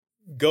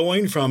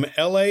going from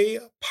LA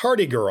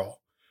party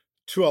girl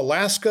to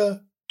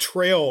Alaska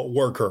trail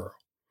worker,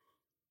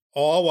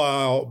 all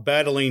while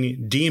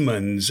battling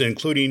demons,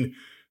 including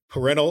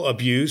parental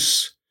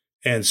abuse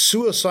and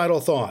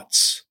suicidal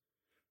thoughts.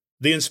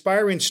 The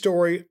inspiring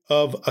story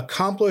of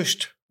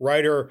accomplished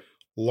writer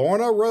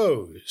Lorna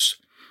Rose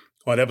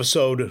on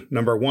episode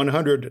number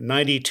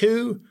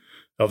 192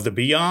 of the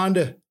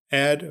Beyond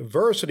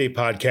Adversity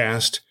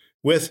podcast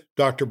with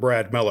Dr.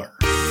 Brad Miller.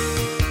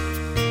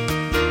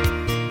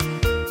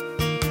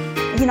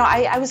 You know,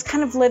 I was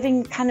kind of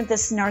living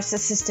this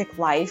narcissistic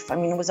life. I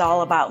mean, it was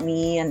all about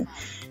me and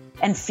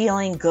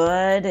feeling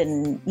good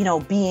and, you know,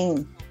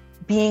 being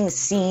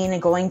seen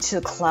and going to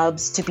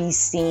clubs to be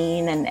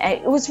seen. And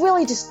it was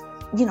really just,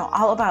 you know,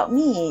 all about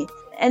me.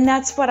 And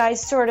that's what I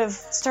sort of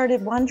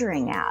started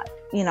wondering at,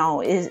 you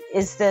know, is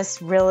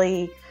this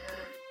really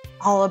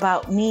all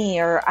about me?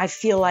 Or I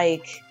feel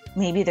like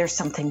maybe there's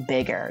something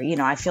bigger. You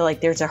know, I feel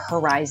like there's a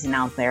horizon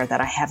out there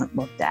that I haven't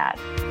looked at.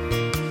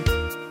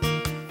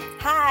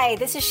 Hi,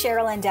 this is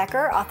Sherilyn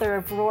Decker, author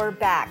of Roar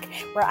Back,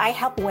 where I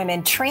help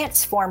women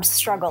transform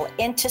struggle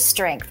into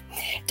strength.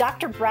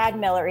 Dr. Brad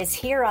Miller is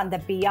here on the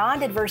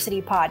Beyond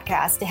Adversity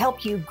podcast to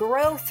help you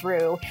grow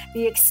through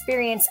the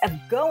experience of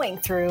going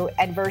through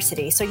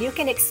adversity so you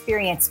can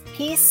experience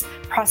peace,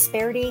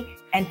 prosperity,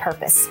 and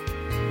purpose.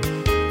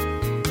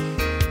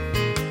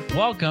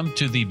 Welcome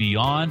to the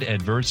Beyond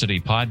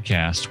Adversity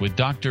podcast with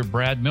Dr.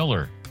 Brad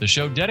Miller, the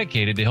show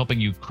dedicated to helping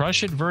you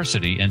crush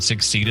adversity and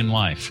succeed in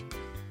life.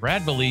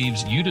 Brad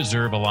believes you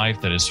deserve a life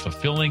that is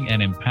fulfilling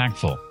and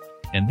impactful,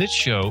 and this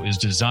show is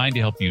designed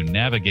to help you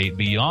navigate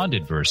beyond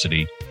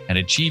adversity and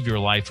achieve your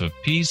life of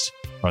peace,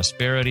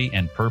 prosperity,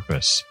 and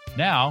purpose.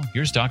 Now,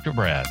 here's Dr.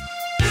 Brad.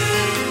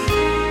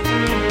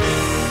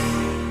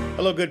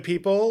 Hello, good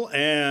people,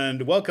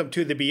 and welcome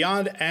to the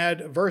Beyond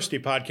Adversity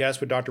podcast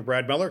with Dr.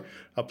 Brad Miller.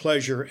 A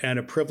pleasure and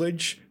a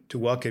privilege to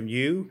welcome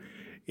you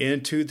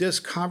into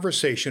this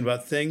conversation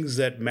about things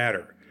that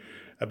matter,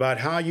 about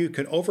how you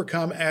can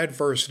overcome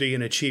adversity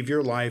and achieve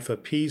your life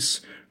of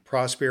peace,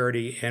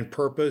 prosperity, and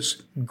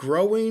purpose,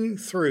 growing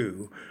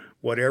through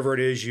whatever it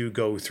is you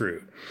go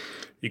through.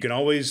 You can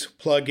always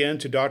plug in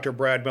to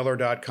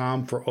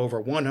drbradmiller.com for over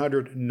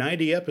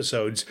 190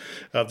 episodes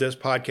of this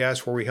podcast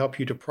where we help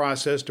you to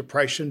process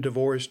depression,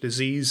 divorce,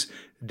 disease,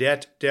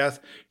 debt,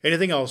 death,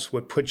 anything else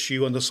would put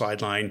you on the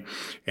sideline,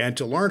 and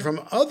to learn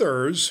from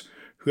others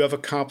who have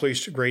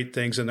accomplished great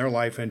things in their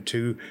life and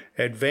to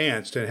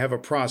advance and have a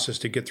process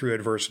to get through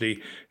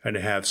adversity and to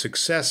have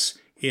success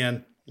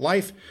in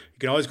life. You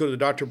can always go to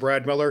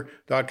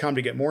drbradmiller.com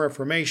to get more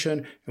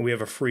information, and we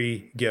have a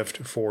free gift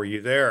for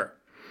you there.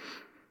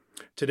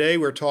 Today,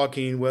 we're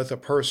talking with a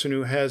person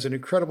who has an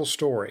incredible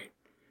story.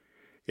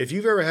 If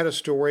you've ever had a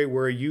story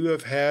where you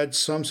have had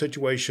some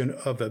situation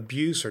of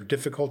abuse or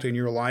difficulty in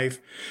your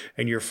life,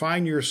 and you're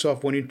finding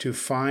yourself wanting to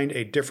find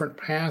a different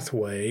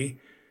pathway,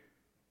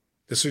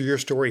 this is your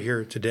story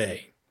here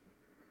today.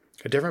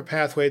 A different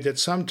pathway that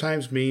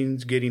sometimes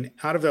means getting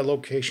out of that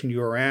location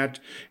you are at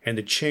and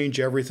to change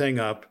everything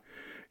up,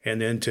 and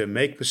then to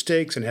make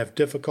mistakes and have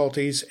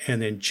difficulties and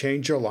then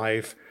change your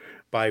life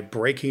by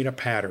breaking a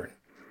pattern.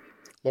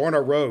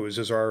 Lorna Rose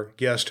is our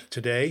guest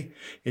today,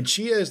 and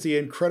she has the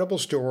incredible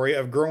story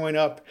of growing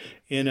up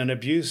in an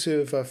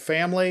abusive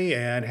family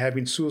and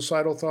having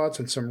suicidal thoughts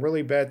and some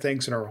really bad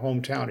things in her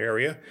hometown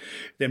area,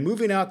 then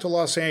moving out to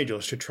Los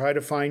Angeles to try to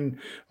find,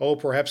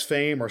 perhaps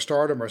fame or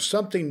stardom or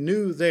something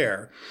new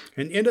there,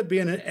 and end up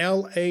being an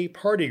LA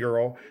party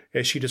girl,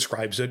 as she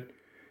describes it.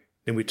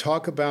 Then we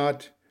talk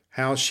about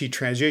how she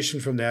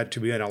transitioned from that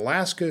to be an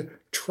Alaska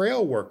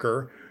trail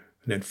worker,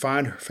 and then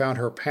found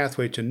her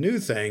pathway to new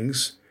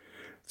things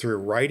through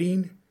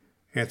writing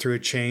and through a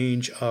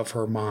change of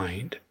her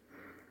mind.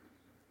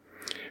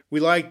 We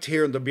liked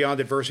here in the Beyond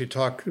Adversity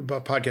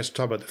podcast to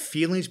talk about the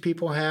feelings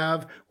people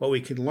have, what we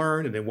can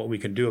learn, and then what we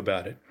can do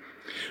about it.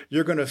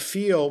 You're going to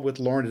feel with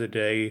Lorna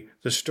today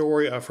the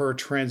story of her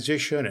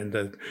transition and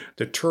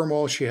the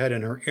turmoil she had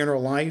in her inner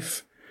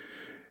life,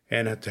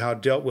 and how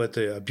dealt with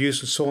the abuse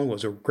and so on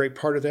was a great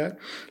part of that,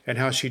 and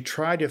how she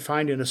tried to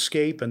find an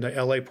escape in the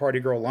LA party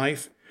girl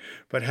life,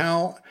 but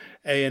how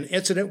an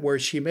incident where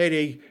she made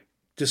a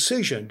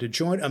decision to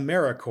join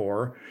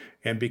AmeriCorps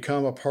and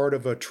become a part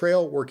of a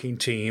trail working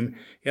team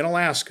in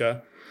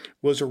Alaska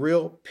was a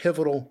real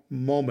pivotal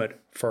moment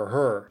for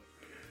her.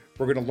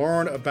 We're going to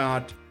learn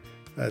about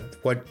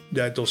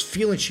those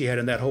feelings she had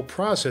in that whole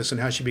process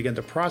and how she began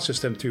to process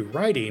them through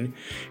writing.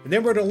 And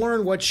then we're going to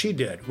learn what she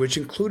did, which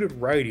included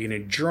writing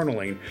and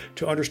journaling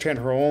to understand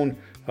her own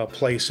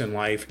place in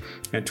life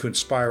and to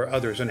inspire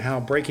others, and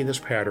how breaking this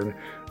pattern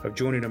of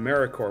joining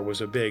AmeriCorps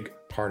was a big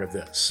part of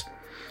this.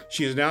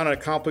 She is now an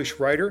accomplished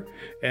writer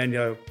and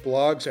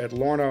blogs at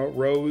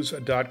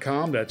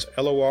lornarose.com. That's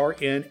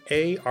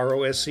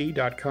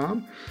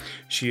LORNAROSC.com.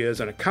 She is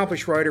an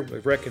accomplished writer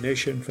with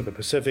recognition from the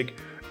Pacific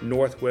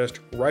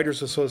Northwest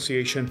Writers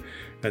Association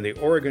and the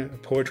Oregon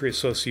Poetry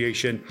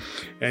Association,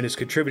 and has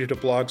contributed to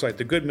blogs like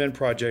The Good Men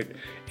Project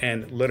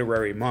and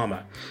Literary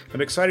Mama.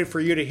 I'm excited for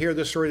you to hear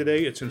this story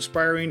today. It's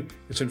inspiring,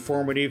 it's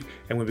informative,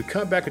 and when we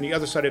come back on the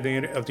other side of the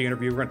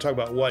interview, we're going to talk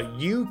about what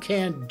you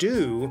can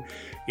do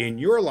in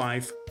your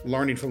life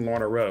learning from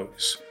Lorna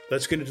Rose.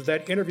 Let's get into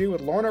that interview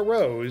with Lorna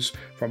Rose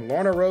from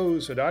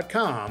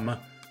lornarose.com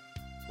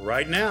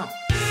right now.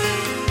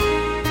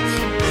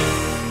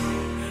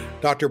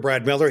 Dr.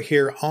 Brad Miller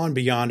here on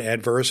Beyond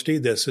Adversity.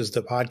 This is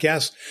the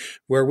podcast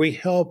where we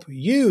help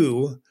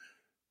you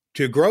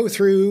to grow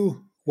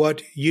through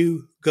what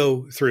you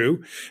go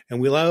through.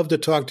 And we love to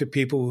talk to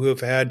people who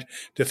have had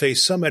to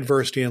face some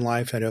adversity in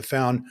life and have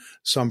found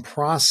some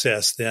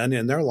process then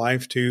in their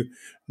life to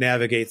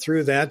navigate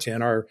through that.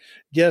 And our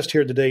guest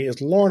here today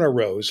is Lorna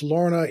Rose.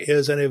 Lorna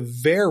is a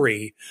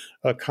very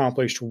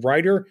accomplished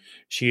writer.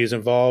 She is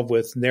involved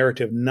with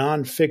narrative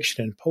nonfiction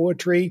and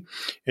poetry,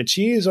 and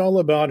she is all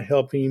about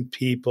helping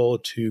people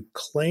to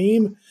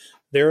claim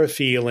their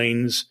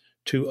feelings,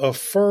 to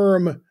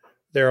affirm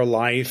their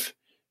life,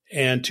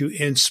 and to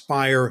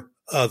inspire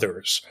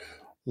others.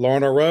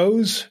 Lorna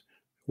Rose,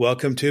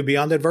 welcome to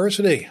Beyond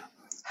Adversity.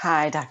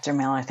 Hi, Dr.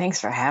 Miller.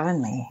 Thanks for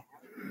having me.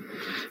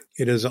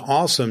 It is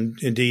awesome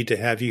indeed to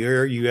have you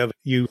here.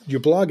 You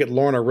blog at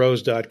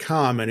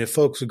lornarose.com, and if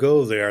folks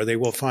go there, they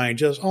will find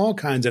just all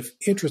kinds of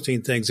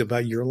interesting things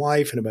about your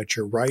life and about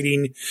your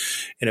writing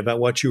and about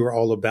what you are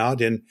all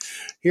about. And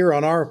here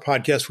on our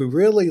podcast, we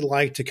really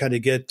like to kind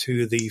of get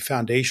to the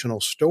foundational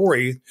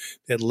story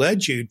that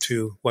led you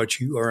to what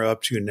you are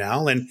up to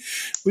now. And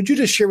would you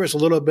just share with us a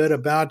little bit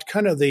about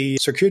kind of the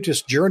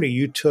circuitous journey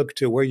you took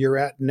to where you're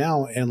at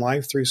now in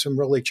life through some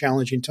really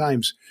challenging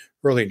times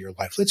early in your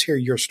life? Let's hear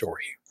your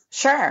story.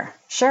 Sure.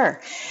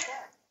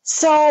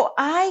 So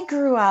I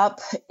grew up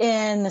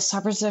in the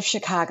suburbs of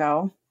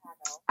Chicago.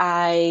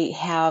 I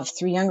have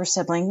 3 younger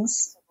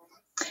siblings,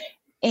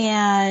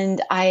 and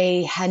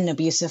I had an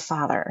abusive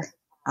father.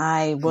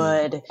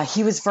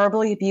 He was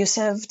verbally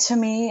abusive to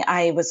me.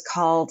 I was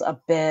called a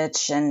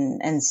bitch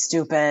and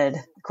stupid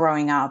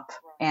growing up.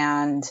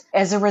 And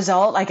as a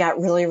result, I got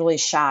really, really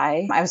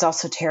shy. I was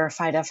also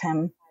terrified of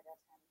him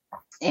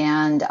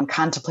and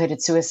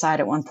contemplated suicide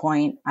at one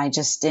point. I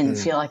just didn't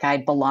feel like I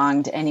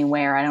belonged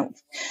anywhere.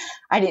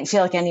 I didn't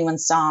feel like anyone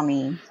saw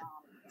me.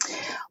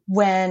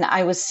 When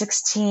I was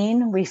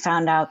 16, we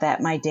found out that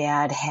my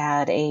dad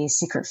had a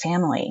secret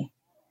family.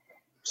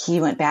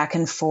 He went back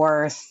and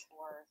forth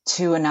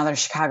to another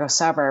Chicago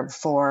suburb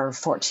for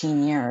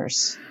 14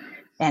 years,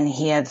 and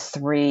he had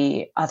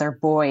 3 other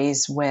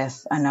boys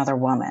with another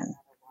woman.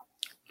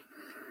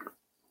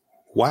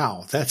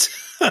 Wow, that's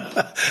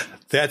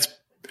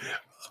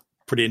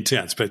pretty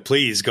intense, but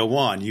please go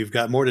on. You've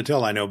got more to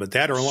tell, I know, but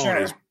that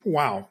alone is,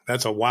 wow,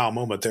 that's a wow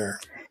moment there.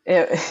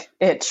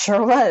 It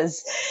sure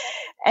was.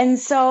 And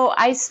so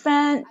I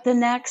spent the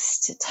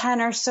next 10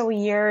 or so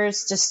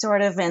years just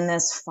sort of in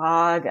this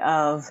fog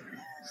of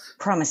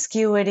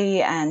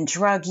promiscuity and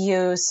drug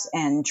use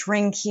and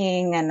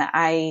drinking. And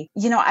I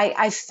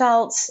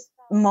felt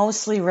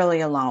mostly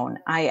really alone.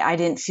 I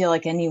didn't feel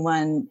like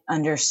anyone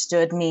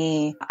understood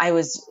me. I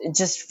was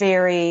just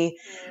very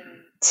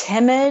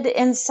timid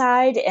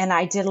inside, and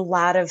I did a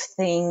lot of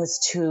things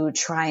to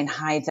try and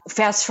hide them.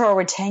 Fast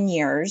forward 10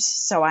 years.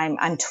 So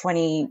I'm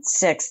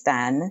 26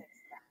 then,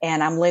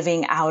 and I'm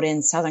living out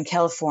in Southern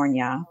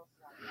California,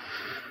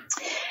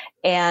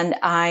 and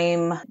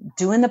I'm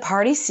doing the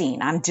party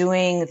scene. I'm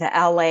doing the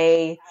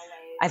LA.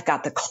 I've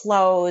got the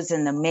clothes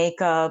and the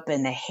makeup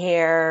and the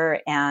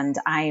hair, and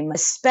I'm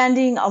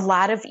spending a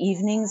lot of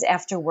evenings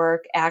after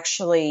work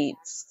actually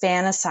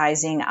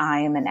fantasizing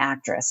I am an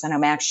actress, and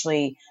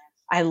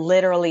I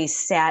literally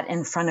sat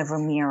in front of a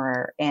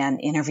mirror and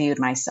interviewed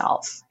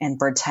myself and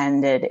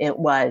pretended it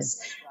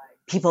was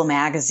People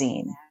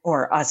Magazine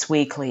or Us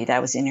Weekly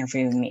that was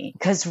interviewing me,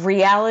 because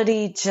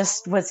reality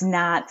just was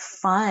not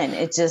fun.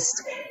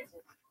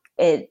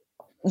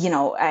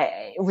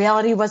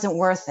 Reality wasn't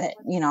worth it.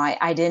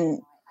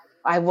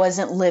 I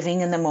wasn't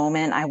living in the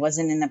moment. I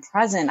wasn't in the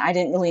present. I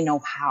didn't really know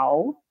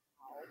how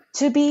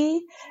to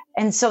be.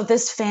 And so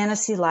this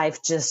fantasy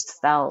life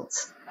just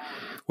felt.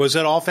 Was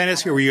that all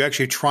fantasy, or were you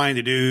actually trying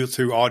to do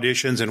through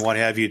auditions and what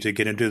have you to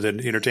get into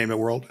the entertainment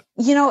world?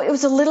 It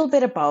was a little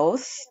bit of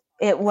both.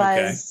 It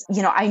was,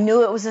 I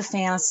knew it was a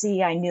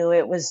fantasy. I knew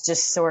it was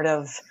just sort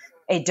of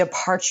a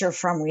departure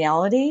from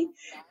reality.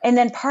 And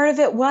then part of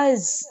it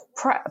was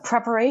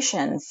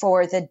preparation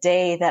for the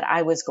day that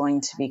I was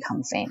going to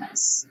become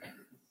famous.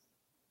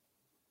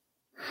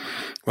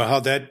 Well,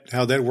 how'd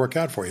that work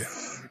out for you?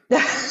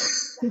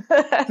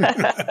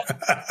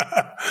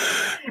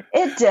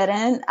 It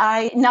didn't.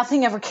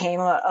 Nothing ever came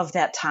of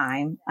that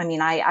time. I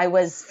mean, I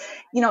was,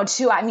 I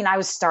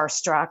was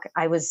starstruck.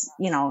 I was,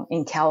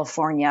 in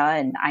California,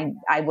 and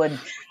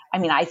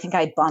I think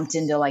I bumped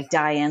into like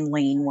Diane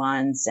Lane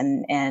once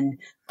and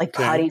like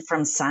Putty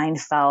from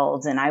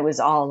Seinfeld. And I was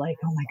all like,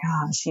 oh my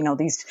gosh,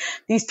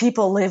 these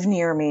people live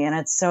near me and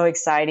it's so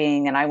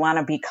exciting. And I want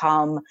to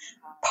become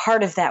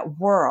part of that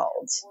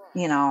world,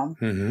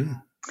 Mm-hmm.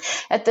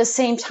 At the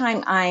same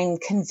time, I'm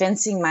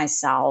convincing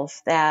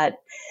myself that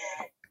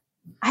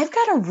I've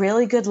got a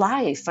really good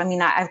life. I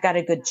mean, I've got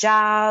a good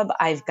job.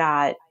 I've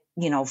got,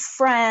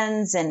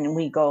 friends, and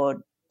we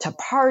go to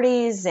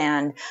parties,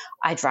 and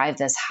I drive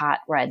this hot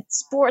red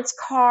sports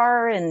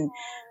car, and,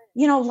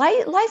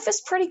 life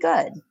is pretty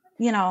good,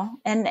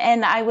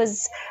 and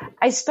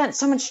I spent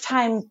so much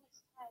time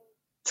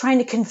trying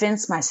to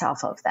convince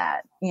myself of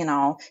that,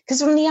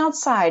 because from the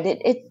outside,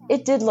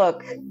 it did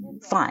look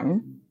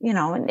fun,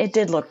 and it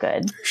did look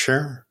good.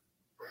 Sure.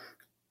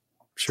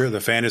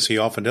 The fantasy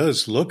often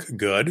does look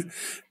good,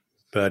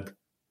 but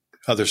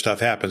other stuff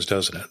happens,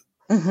 doesn't it?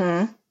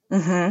 Mm-hmm.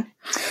 Mm-hmm.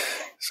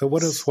 So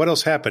what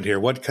else happened here?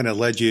 What kind of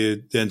led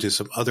you into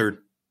some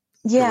other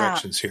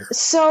directions here?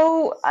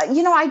 So,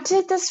 I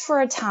did this for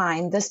a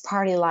time, this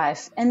party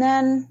life. And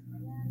then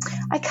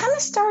I kind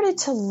of started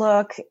to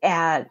look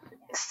at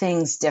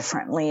things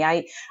differently.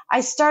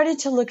 I started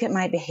to look at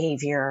my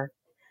behavior.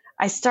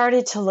 I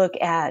started to look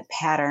at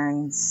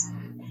patterns,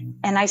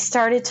 and I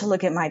started to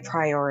look at my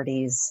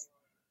priorities.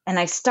 And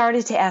I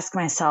started to ask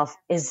myself,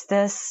 is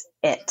this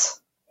it?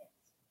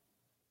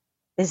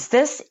 Is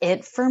this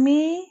it for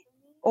me?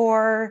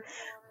 Or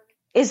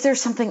is there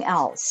something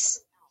else?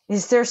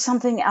 Is there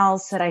something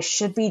else that I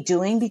should be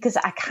doing? Because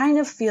I kind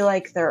of feel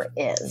like there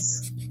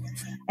is.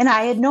 And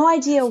I had no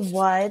idea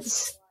what,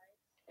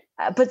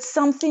 but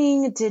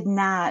something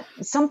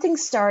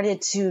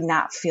started to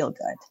not feel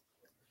good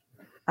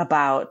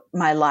about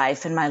my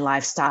life and my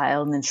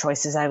lifestyle and the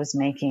choices I was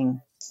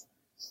making.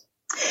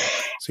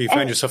 So you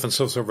find yourself in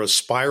some sort of a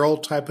spiral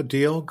type of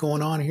deal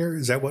going on here?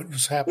 Is that what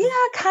was happening?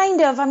 Yeah,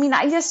 kind of. I mean,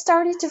 I just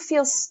started to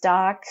feel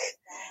stuck,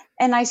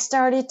 and I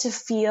started to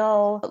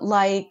feel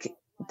like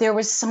there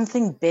was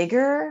something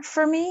bigger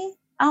for me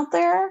out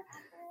there,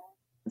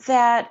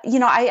 that,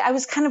 I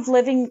was kind of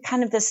living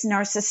kind of this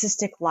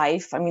narcissistic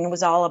life. I mean, it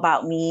was all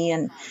about me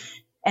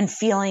and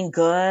feeling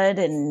good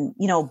and,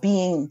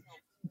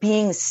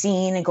 being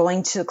seen and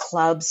going to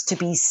clubs to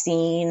be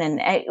seen. And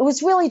it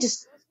was really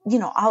just,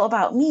 all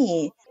about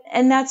me.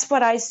 And that's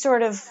what I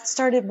sort of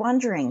started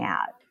wondering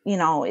at,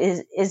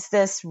 is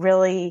this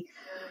really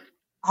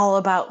all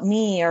about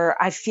me? Or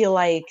I feel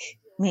like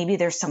maybe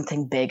there's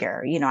something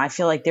bigger. I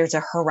feel like there's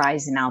a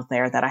horizon out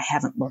there that I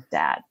haven't looked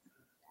at.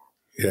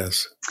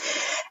 Yes.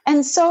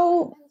 And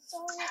so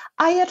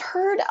I had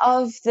heard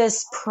of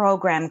this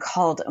program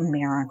called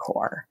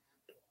AmeriCorps.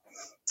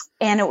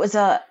 And it was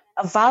a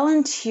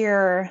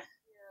volunteer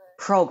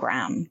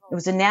program. It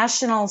was a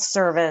national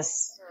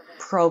service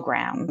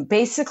program.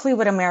 Basically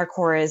what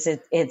AmeriCorps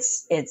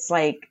is, it's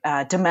like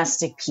a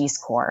domestic Peace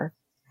Corps.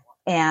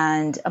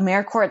 And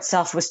AmeriCorps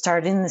itself was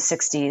started in the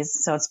 60s,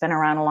 so it's been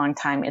around a long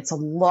time. It's a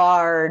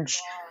large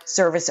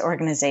service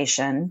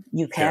organization.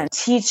 You can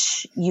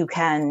teach, you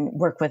can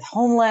work with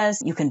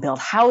homeless, you can build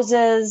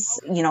houses,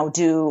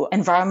 do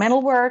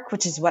environmental work,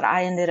 which is what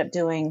I ended up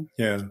doing.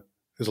 Yeah,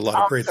 there's a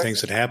lot of great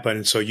things that happen.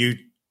 And so you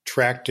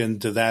tracked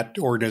into that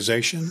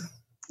organization?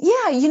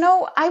 Yeah,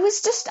 I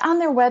was just on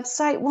their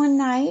website one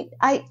night.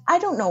 I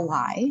don't know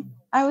why.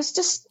 I was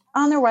just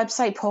on their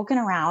website poking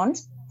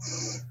around,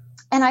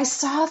 and I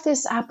saw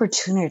this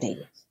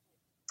opportunity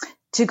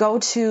to go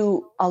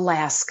to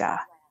Alaska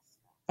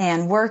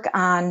and work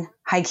on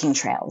hiking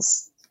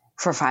trails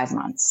for 5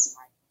 months.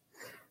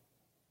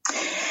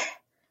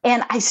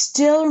 And I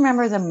still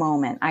remember the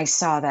moment I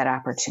saw that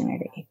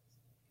opportunity,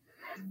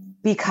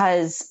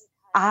 because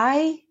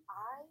I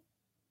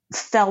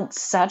felt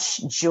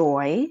such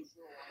joy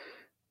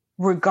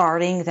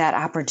regarding that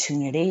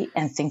opportunity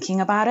and thinking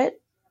about it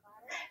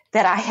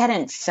that I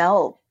hadn't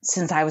felt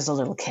since I was a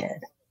little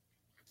kid.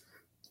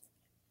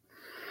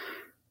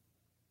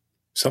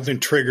 Something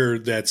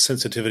triggered that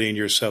sensitivity in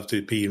yourself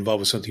to be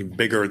involved with something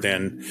bigger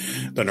than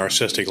the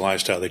narcissistic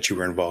lifestyle that you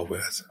were involved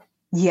with.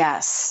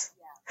 Yes.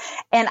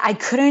 And I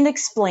couldn't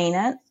explain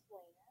it.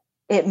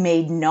 It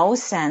made no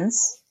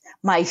sense.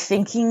 My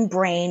thinking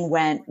brain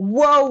went,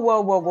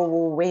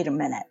 whoa, wait a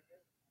minute.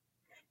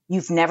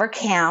 You've never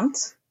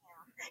camped.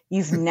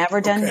 You've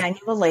never done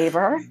manual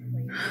labor.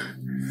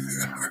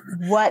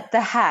 What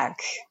the heck?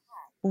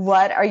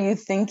 What are you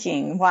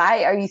thinking?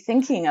 Why are you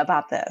thinking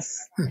about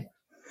this?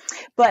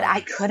 But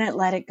I couldn't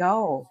let it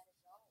go.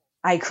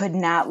 I could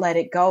not let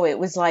it go. It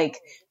was like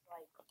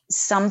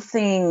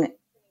something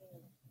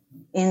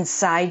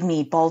inside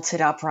me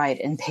bolted upright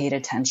and paid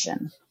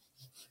attention.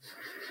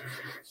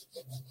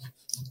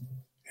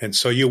 And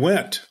so you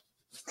went.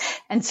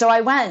 And so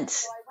I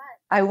went.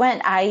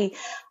 I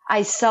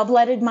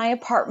subletted my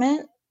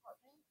apartment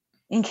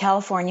in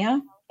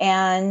California,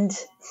 and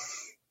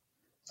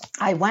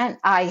I went.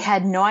 I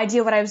had no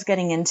idea what I was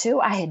getting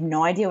into. I had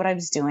no idea what I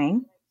was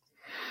doing.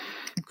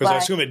 Because I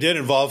assume it did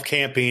involve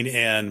camping,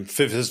 and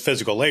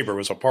physical labor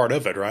was a part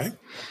of it, right?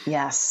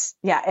 Yes.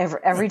 Yeah,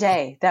 every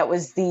day. That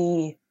was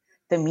the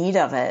meat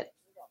of it.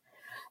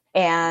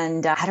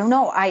 And I don't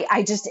know,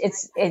 I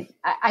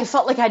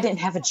felt like I didn't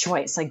have a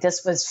choice. Like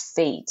this was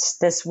fate.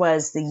 This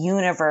was the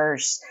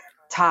universe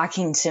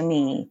talking to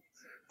me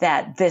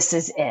that this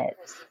is it,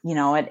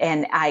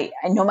 and I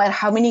no matter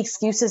how many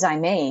excuses I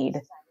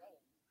made,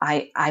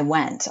 I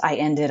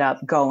ended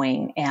up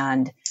going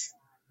and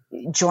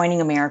joining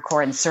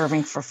AmeriCorps and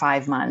serving for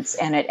 5 months.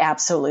 And it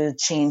absolutely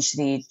changed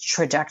the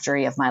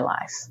trajectory of my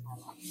life.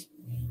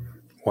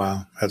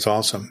 Wow. That's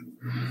awesome.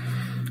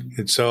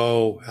 And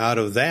so out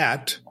of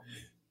that,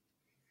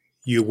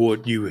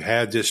 you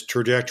had this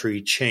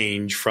trajectory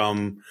change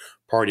from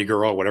party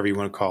girl, whatever you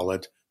want to call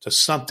it, to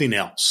something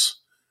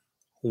else.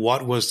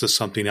 What was the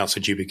something else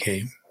that you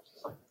became?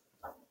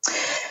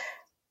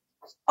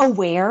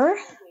 Aware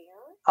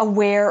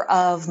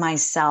of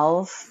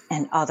myself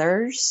and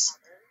others,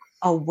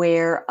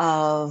 aware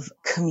of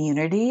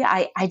community.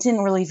 I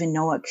didn't really even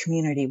know what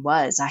community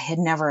was. I had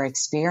never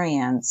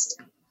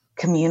experienced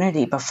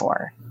community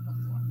before.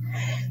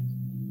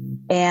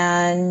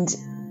 And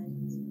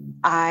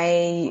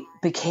I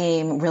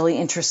became really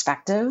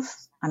introspective.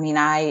 I mean,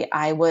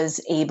 I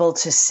was able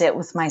to sit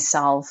with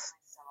myself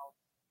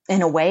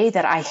in a way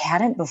that I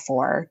hadn't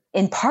before,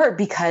 in part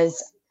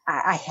because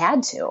I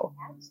had to.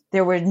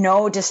 There were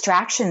no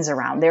distractions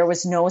around. There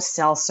was no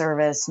cell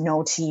service, no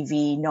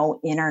TV, no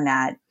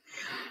internet.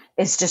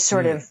 It's just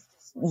sort of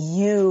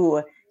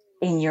you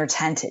in your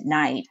tent at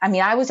night. I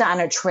mean, I was on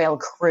a trail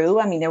crew.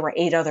 I mean, there were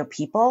 8 other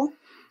people.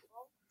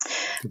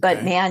 Okay.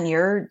 But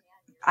man,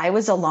 I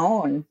was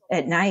alone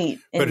at night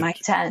in my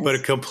tent. But a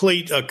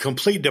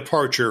complete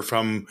departure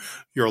from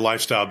your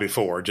lifestyle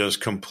before, just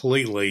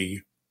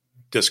completely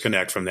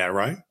disconnect from that,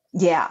 right?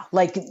 Yeah.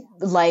 Like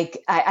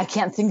I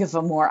can't think of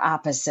a more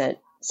opposite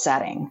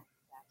setting.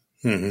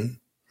 Mm-hmm.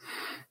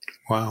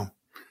 Wow.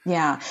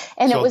 Yeah.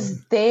 And it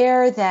was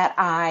there that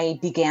I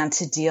began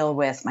to deal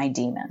with my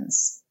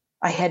demons.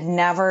 I had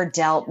never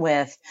dealt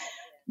with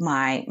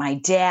my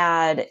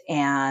dad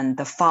and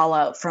the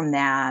fallout from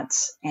that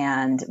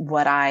and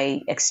what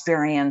I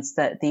experienced,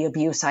 the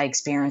abuse I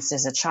experienced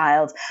as a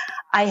child.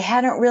 I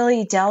hadn't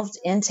really delved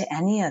into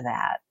any of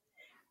that.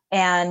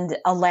 And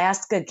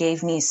Alaska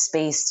gave me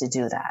space to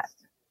do that.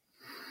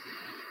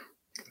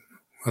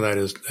 Well, that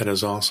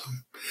is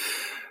awesome.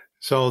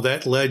 So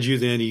that led you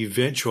then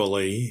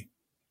eventually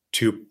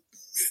to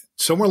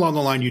somewhere along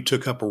the line, you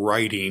took up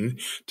writing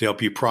to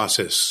help you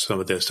process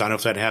some of this. I don't know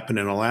if that happened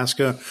in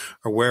Alaska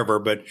or wherever,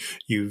 but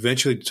you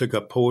eventually took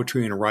up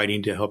poetry and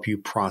writing to help you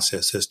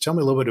process this. Tell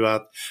me a little bit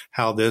about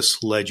how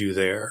this led you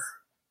there.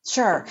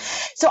 Sure.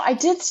 So I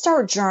did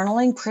start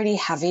journaling pretty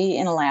heavy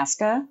in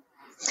Alaska.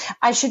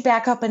 I should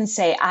back up and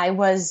say I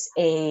was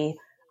a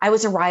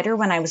writer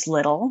when I was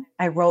little.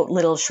 I wrote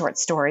little short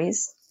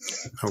stories.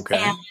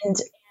 Okay. And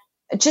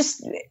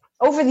just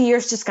over the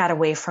years, just got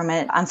away from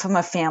it. I'm from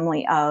a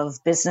family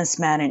of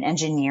businessmen and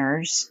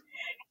engineers.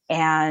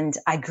 And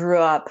I grew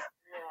up,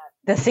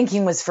 the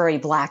thinking was very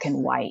black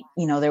and white.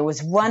 There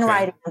was one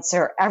right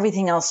answer.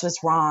 Everything else was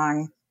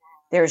wrong.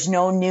 There's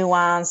no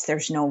nuance.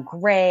 There's no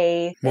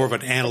gray. More of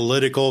an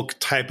analytical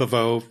type of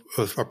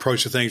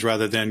approach to things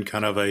rather than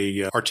kind of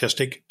a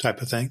artistic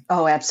type of thing.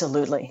 Oh,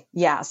 absolutely.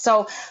 Yeah.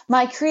 So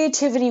my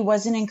creativity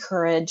wasn't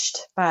encouraged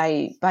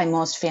by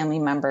most family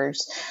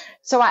members.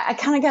 So I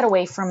kind of got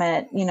away from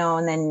it,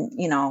 and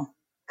then,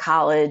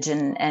 college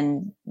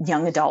and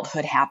young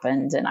adulthood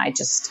happened and I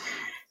just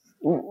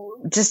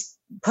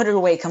put it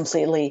away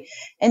completely.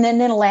 And then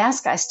in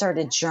Alaska, I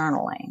started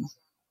journaling.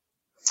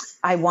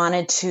 I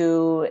wanted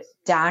to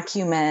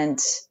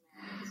document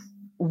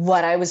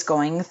what I was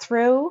going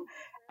through.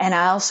 And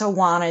I also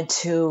wanted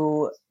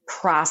to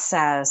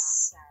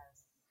process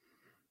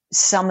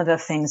some of the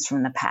things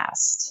from the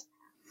past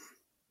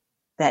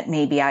that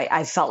maybe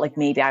I felt like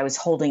maybe I was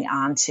holding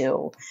on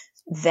to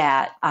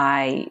that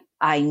I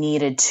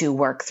needed to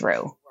work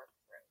through.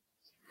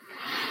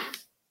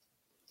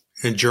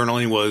 And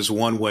journaling was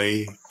one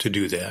way to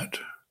do that.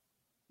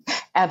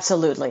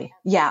 Absolutely.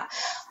 Yeah.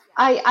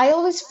 I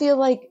always feel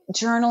like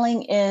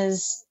journaling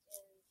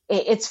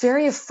it's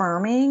very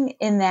affirming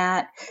in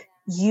that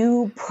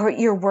you put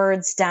your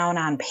words down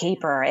on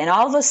paper and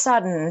all of a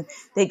sudden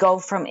they go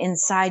from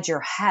inside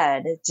your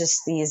head,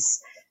 just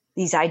these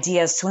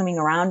ideas swimming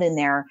around in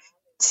there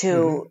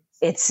to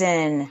it's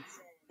in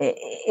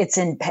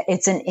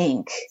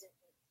ink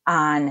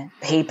on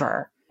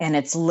paper and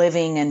it's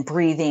living and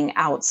breathing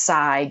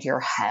outside your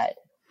head.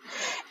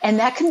 And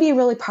that can be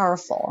really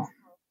powerful.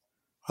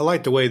 I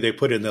like the way they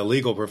put it in the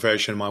legal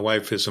profession. My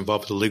wife is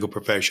involved with the legal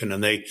profession,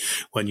 and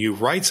when you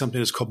write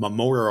something, it's called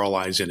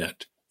memorializing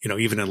it,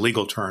 even in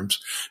legal terms.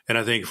 And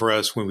I think for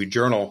us, when we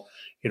journal,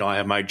 I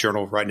have my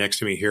journal right next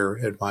to me here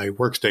at my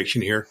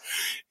workstation here.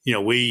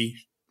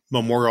 We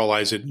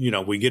memorialize it,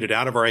 we get it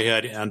out of our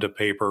head onto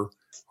paper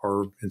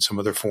or in some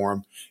other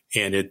form,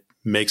 and it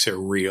makes it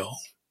real.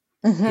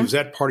 Mm-hmm. Was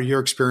that part of your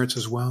experience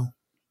as well?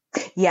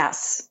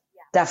 Yes,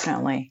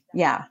 definitely.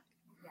 Yeah.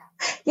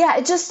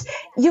 Yeah,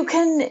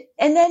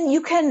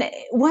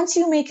 once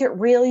you make it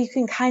real, you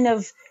can kind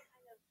of,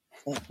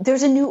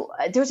 there's a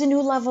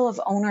new level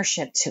of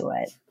ownership to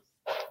it.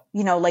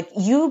 like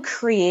you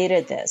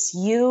created this,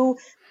 you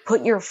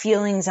put your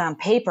feelings on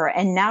paper,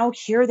 and now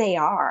here they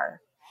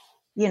are,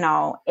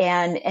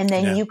 and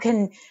then you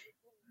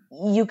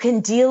can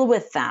deal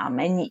with them,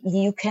 and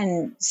you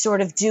can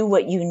sort of do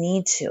what you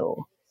need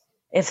to,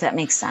 if that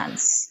makes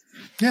sense.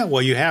 Yeah,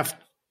 well, you have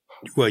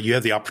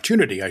the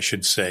opportunity, I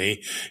should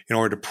say, in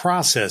order to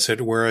process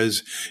it.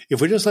 Whereas if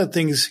we just let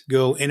things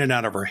go in and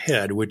out of our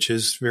head, which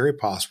is very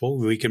possible,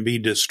 we can be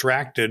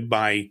distracted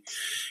by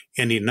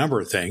any number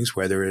of things,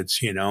 whether it's,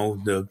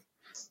 the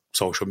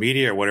social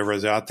media or whatever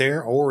is out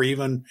there, or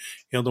even,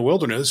 the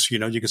wilderness, you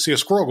can see a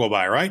squirrel go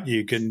by, right?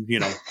 You can,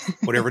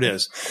 whatever it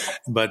is,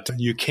 but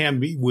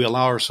we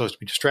allow ourselves to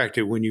be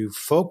distracted. When you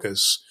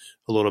focus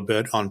a little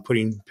bit on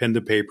putting pen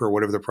to paper,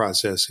 whatever the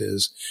process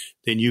is,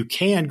 then you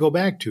can go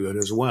back to it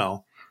as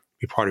well,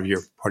 be part of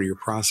your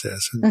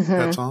process. And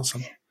that's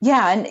awesome.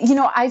 Yeah. And,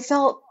 I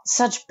felt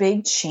such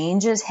big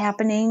changes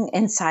happening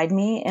inside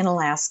me in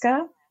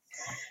Alaska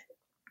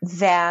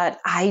that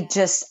I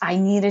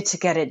needed to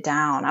get it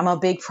down. I'm a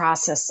big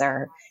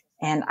processor,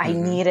 and I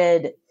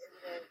needed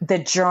the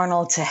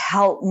journal to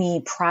help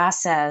me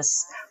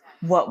process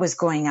what was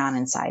going on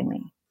inside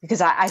me, because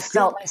I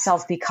felt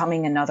myself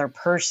becoming another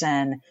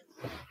person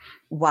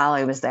while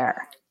I was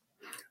there.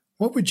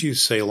 What would you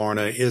say,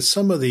 Lorna, is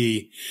some of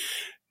the,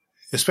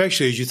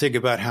 especially as you think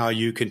about how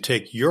you can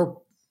take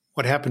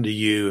what happened to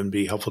you and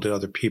be helpful to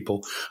other people,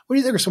 what do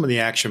you think are some of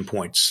the action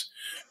points?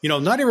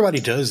 Not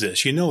everybody does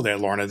this. You know that,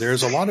 Lorna.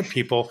 There's a lot of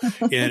people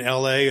in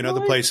LA and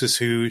other places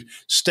who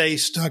stay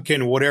stuck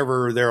in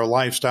whatever their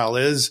lifestyle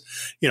is,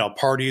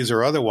 parties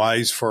or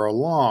otherwise, for a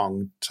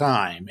long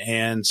time.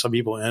 And some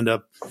people end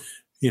up,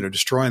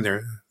 destroying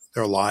their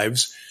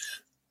lives.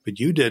 But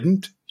you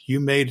didn't. You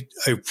made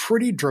a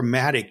pretty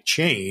dramatic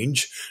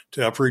change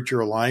to uproot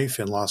your life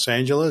in Los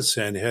Angeles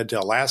and head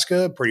to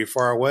Alaska, pretty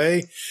far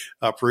away,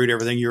 uproot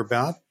everything you're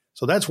about.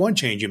 So that's one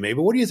change you made.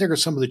 But what do you think are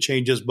some of the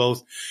changes,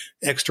 both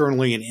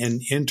externally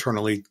and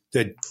internally,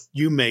 that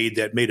you made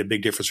that made a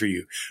big difference for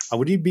you?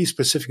 Would you be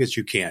specific as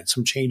you can?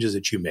 Some changes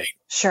that you made.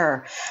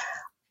 Sure.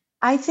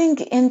 I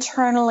think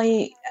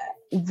internally,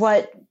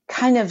 what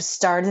kind of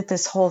started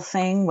this whole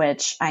thing,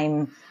 which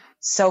I'm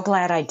so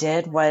glad I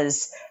did,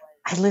 was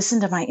I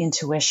listened to my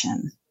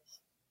intuition.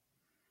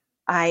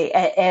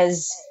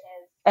 As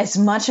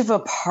much of a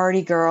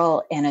party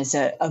girl and as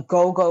a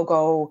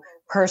go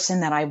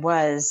person that I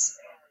was,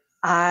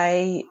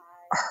 I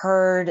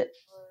heard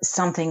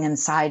something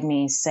inside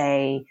me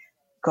say,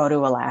 go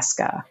to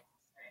Alaska.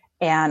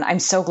 And I'm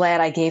so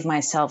glad I gave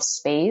myself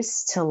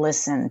space to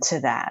listen to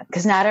that,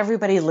 because not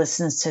everybody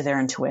listens to their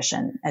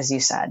intuition, as you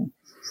said.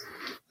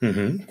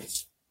 Mm-hmm.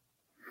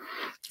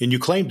 And you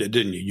claimed it,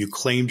 didn't you? You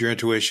claimed your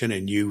intuition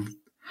and you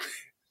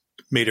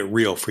made it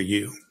real for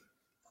you.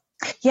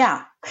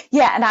 Yeah.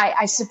 Yeah. And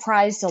I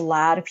surprised a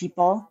lot of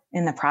people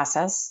in the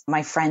process,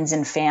 my friends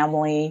and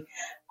family.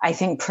 I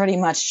think pretty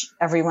much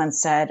everyone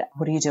said,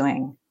 what are you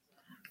doing?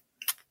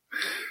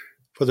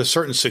 For the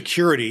certain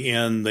security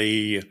in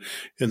the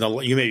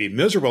you may be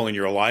miserable in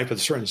your life, but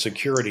the certain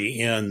security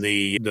in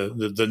the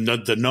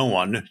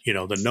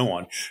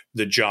known,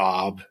 the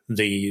job,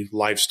 the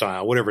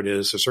lifestyle, whatever it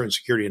is, a certain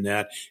security in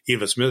that, even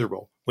if it's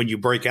miserable. When you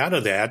break out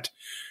of that,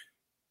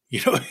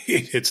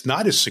 it's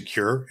not as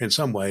secure in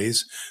some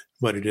ways,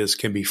 but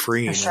can be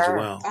freeing as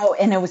well. Oh,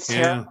 and it was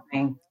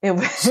terrifying. It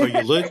was. So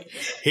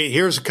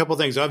here's a couple of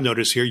things I've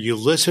noticed here. You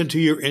listen to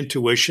your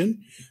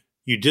intuition.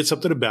 You did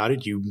something about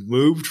it. You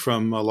moved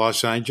from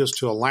Los Angeles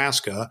to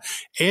Alaska,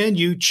 and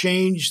you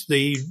changed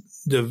the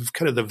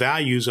kind of the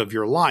values of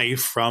your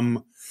life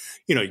from,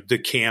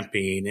 the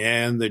camping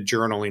and the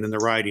journaling and the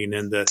writing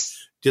and the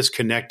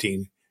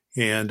disconnecting.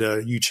 And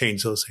you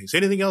changed those things.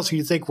 Anything else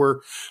you think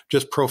were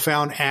just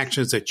profound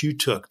actions that you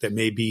took that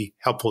may be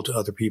helpful to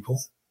other people?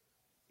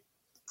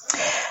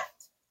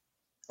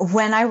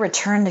 When I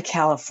returned to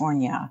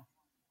California,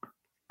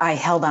 I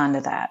held on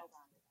to that.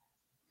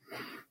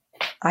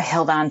 I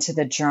held on to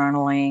the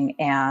journaling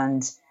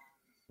and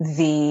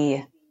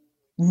the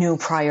new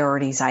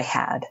priorities I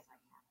had.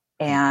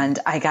 And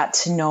I got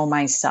to know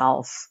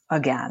myself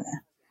again.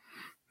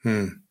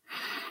 So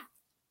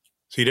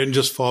you didn't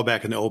just fall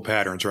back into old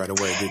patterns right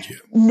away, did you?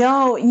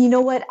 No. You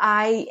know what?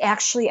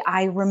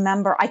 I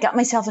remember I got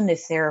myself into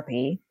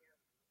therapy.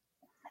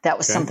 That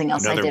was something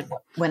else I did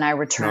when I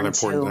returned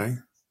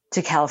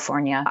to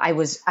California. I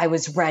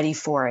was ready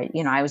for it.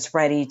 I was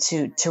ready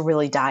to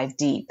really dive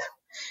deep.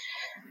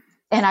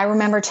 And I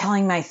remember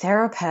telling my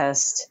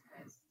therapist,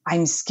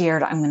 I'm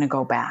scared I'm going to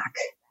go back.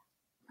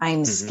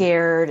 I'm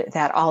scared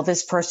that all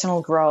this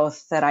personal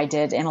growth that I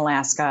did in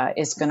Alaska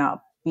is going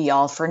to be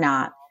all for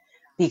naught,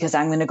 because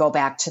I'm going to go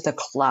back to the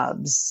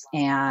clubs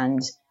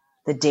and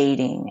the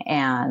dating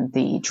and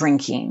the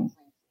drinking.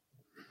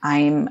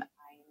 I'm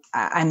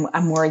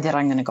worried that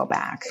I'm going to go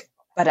back,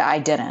 but I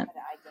didn't.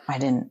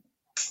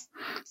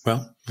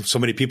 Well, so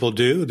many people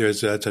do.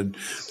 That's a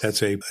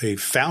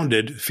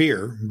founded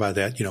fear by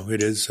that.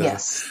 It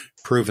is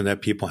proven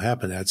that people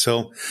happen that.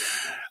 So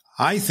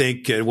I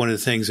think one of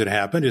the things that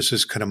happened is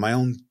just kind of my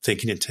own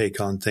thinking and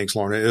take on things,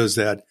 Lorna, is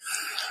that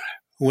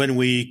when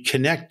we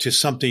connect to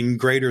something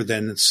greater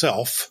than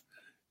self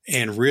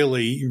and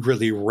really,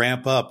 really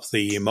ramp up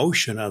the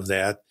emotion of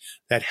that,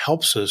 that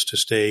helps us to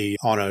stay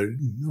on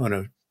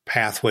a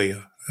pathway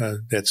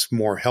that's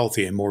more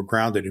healthy and more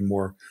grounded and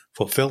more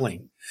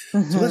fulfilling.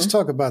 Mm-hmm. So let's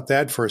talk about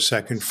that for a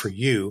second for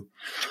you.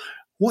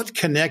 What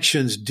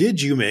connections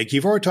did you make?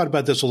 You've already talked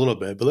about this a little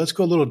bit, but let's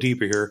go a little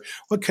deeper here.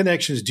 What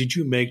connections did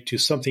you make to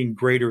something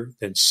greater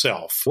than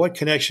self? What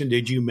connection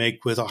did you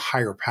make with a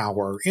higher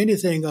power?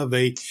 Anything of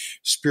a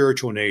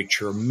spiritual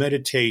nature,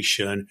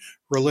 meditation,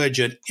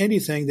 religion,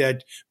 anything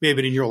that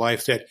maybe in your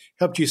life that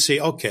helped you see,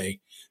 okay,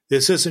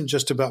 this isn't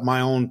just about my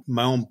own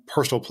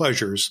personal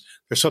pleasures.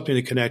 There's something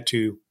to connect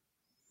to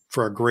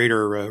for a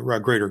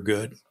greater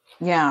good.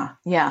 Yeah.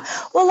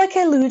 Well, like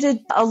I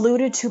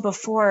alluded to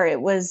before,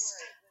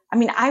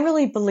 I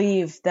really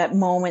believe that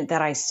moment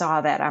that I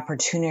saw that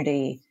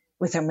opportunity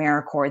with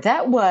AmeriCorps,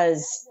 that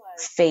was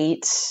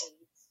fate,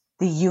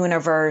 the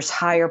universe,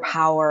 higher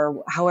power,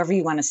 however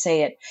you want to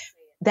say it.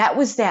 That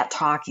was that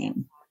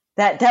talking.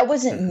 That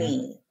wasn't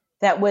me.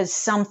 That was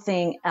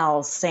something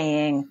else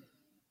saying,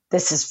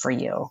 this is for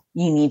you.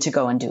 You need to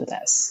go and do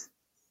this.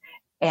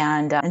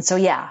 And so,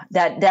 yeah,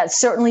 that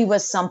certainly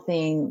was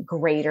something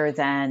greater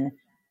than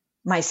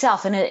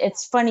myself. And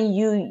it's funny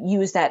you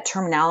use that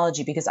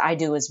terminology because I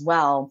do as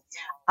well.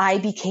 I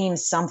became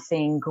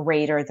something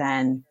greater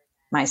than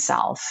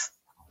myself.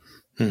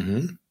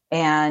 Mm-hmm.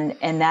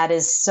 And that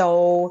is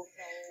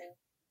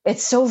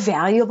it's so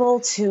valuable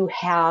to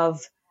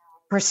have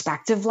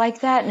perspective like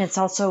that. And it's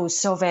also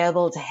so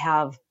valuable to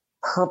have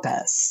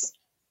purpose.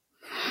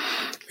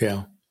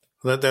 Yeah.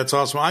 That's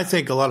awesome. I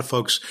think a lot of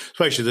folks,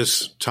 especially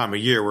this time of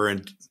year, we're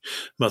in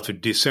month of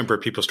December,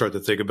 people start to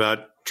think about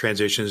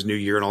transitions, new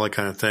year, and all that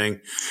kind of thing. A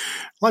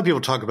lot of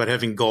people talk about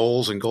having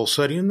goals and goal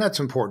setting, and that's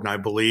important, I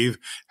believe.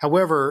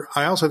 However,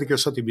 I also think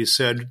there's something to be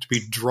said to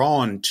be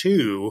drawn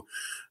to,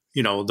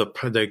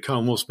 the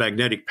almost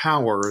magnetic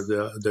power,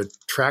 the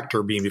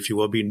tractor beam, if you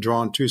will, being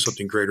drawn to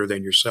something greater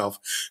than yourself.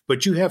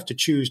 But you have to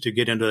choose to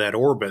get into that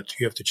orbit.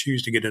 You have to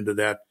choose to get into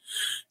that,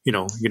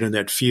 get in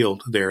that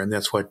field there, and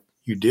that's what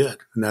you did,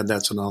 and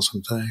that's an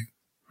awesome thing.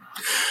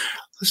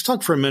 Let's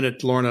talk for a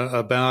minute, Lorna,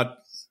 about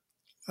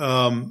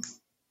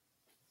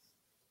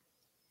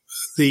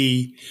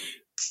the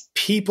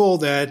people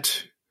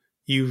that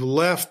you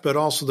left, but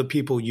also the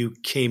people you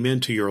came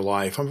into your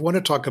life. I want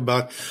to talk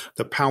about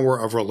the power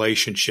of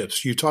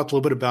relationships. You talked a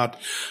little bit about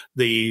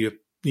the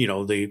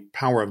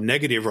power of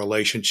negative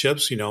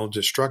relationships,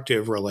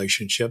 destructive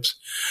relationships.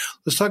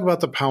 Let's talk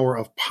about the power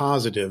of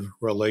positive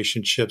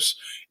relationships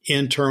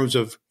in terms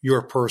of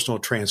your personal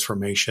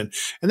transformation.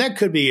 And that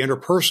could be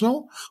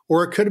interpersonal,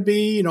 or it could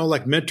be,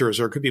 like mentors,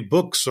 or it could be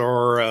books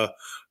or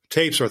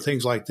tapes or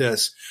things like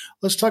this.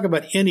 Let's talk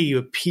about any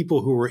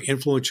people who were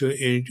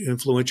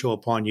influential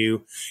upon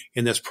you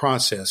in this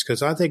process,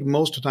 because I think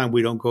most of the time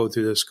we don't go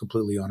through this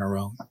completely on our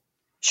own.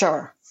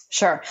 Sure.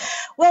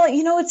 Well,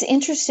 it's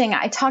interesting.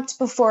 I talked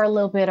before a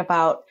little bit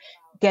about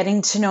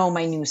getting to know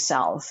my new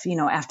self,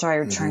 after I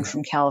returned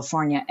from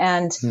California.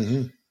 And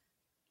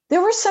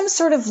there were some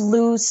sort of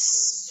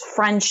loose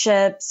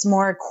friendships,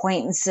 more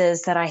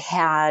acquaintances that I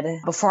had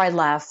before I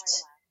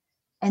left.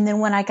 And then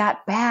when I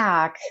got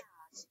back,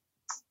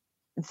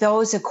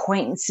 those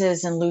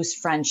acquaintances and loose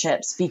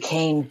friendships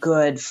became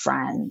good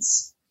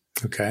friends.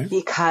 Okay.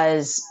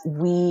 Because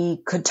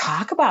we could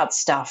talk about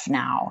stuff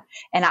now.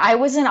 And I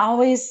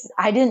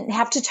didn't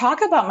have to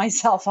talk about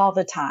myself all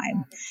the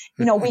time.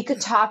 We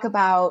could talk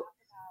about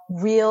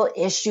real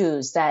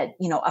issues that,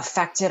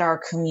 affected our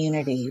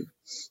community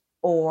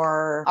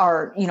or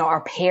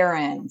our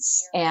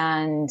parents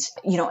and,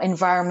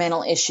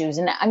 environmental issues.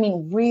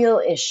 And real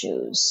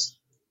issues.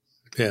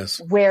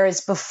 Yes.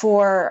 Whereas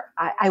before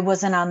I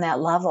wasn't on that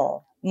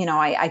level.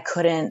 I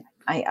couldn't.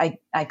 I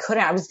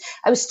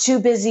was too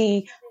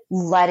busy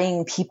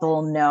letting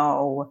people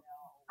know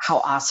how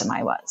awesome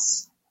I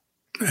was.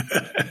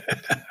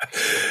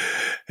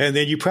 And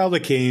then you probably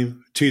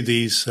came to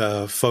these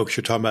folks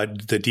you're talking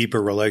about, the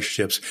deeper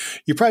relationships.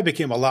 You probably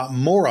became a lot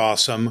more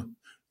awesome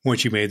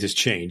once you made this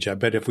change. I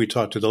bet if we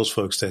talked to those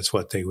folks, that's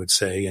what they would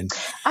say. And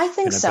I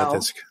think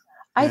so.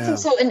 I think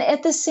so. And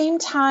at the same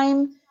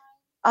time,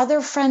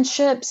 other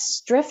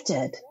friendships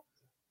drifted.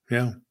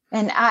 Yeah.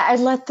 And I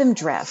let them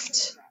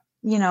drift.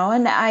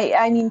 And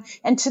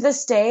and to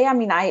this day,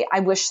 I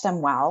wish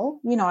them well.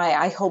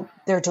 I hope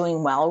they're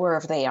doing well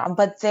wherever they are.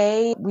 But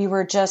we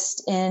were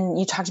just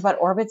you talked about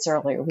orbits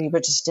earlier. We were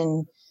just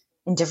in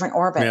different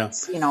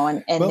orbits,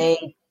 and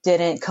they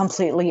didn't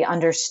completely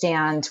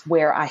understand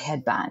where I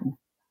had been.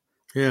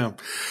 Yeah.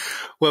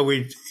 Well,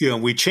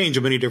 we change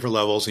on many different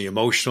levels, the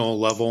emotional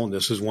level, and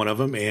this is one of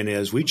them. And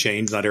as we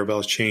change, not everybody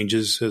else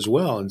changes as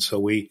well. And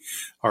so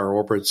our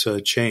orbits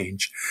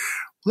change.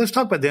 Let's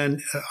talk about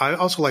then. I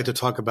also like to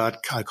talk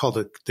about, I call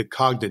it the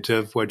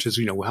cognitive, which is,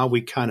 how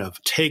we kind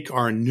of take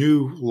our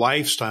new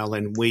lifestyle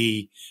and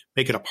we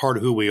make it a part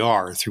of who we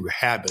are through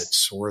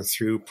habits or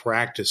through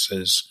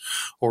practices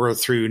or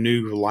through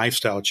new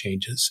lifestyle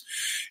changes.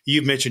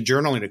 You've mentioned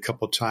journaling a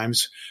couple of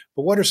times,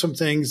 but what are some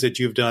things that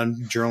you've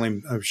done?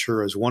 Journaling, I'm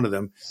sure, is one of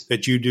them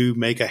that you do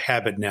make a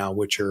habit now,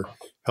 which are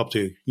help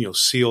to,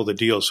 seal the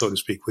deal, so to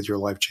speak, with your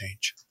life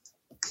change.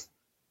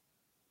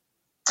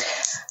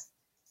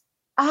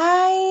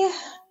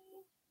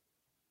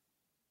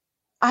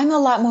 I'm a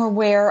lot more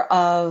aware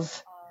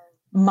of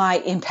my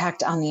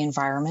impact on the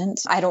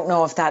environment. I don't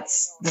know if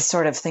that's the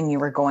sort of thing you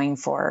were going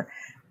for,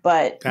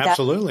 but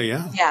absolutely,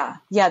 yeah.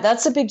 Yeah,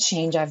 that's a big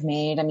change I've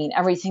made. I mean,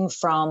 everything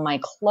from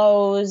my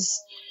clothes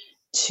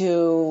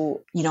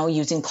to,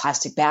 using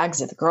plastic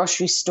bags at the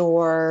grocery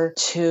store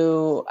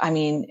to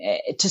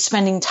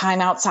spending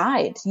time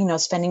outside,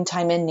 spending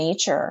time in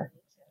nature,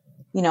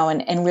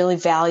 and really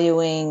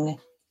valuing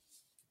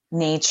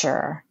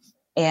nature.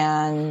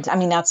 And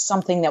that's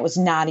something that was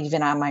not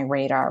even on my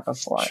radar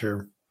before.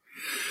 Sure.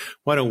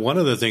 Well, one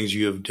of the things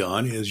you have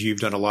done is you've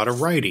done a lot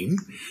of writing,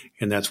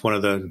 and that's one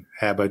of the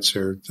habits,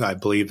 or I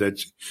believe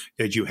that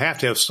you have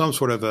to have some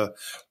sort of a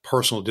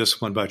personal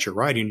discipline about your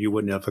writing. You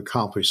wouldn't have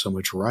accomplished so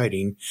much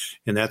writing,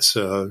 and that's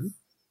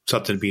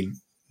something to be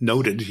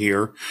noted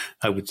here,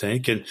 I would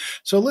think. And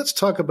so let's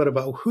talk a bit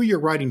about who you're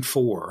writing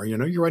for.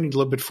 You're writing a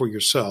little bit for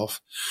yourself,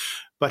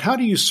 but how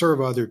do you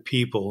serve other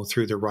people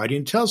through the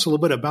writing? Tell us a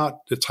little bit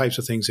about the types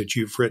of things that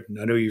you've written.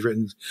 I know you've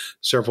written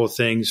several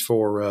things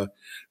for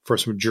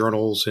some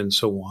journals and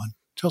so on.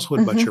 Tell us a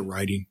little about your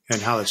writing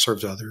and how it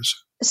serves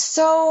others.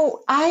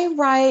 So I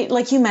write,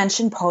 like you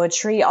mentioned,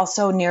 poetry,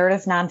 also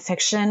narrative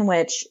nonfiction,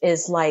 which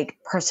is like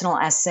personal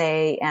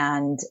essay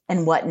and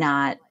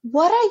whatnot.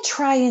 What I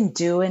try and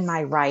do in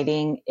my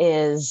writing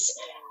is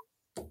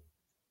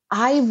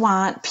I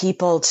want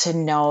people to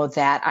know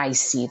that I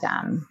see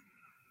them.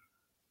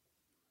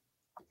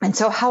 And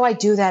so how I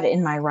do that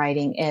in my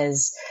writing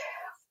is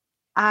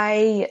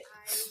I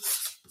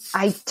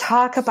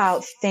talk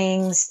about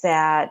things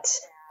that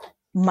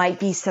might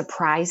be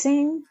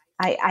surprising.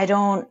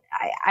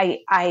 I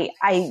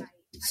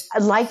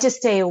like to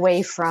stay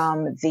away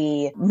from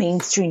the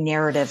mainstream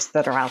narratives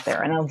that are out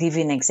there. And I'll give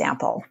you an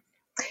example.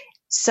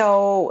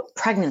 So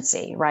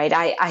pregnancy, right?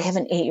 I have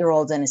an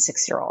 8-year-old and a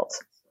 6-year-old.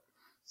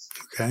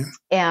 Okay.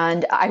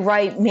 And I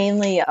write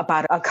mainly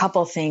about a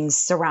couple things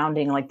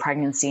surrounding like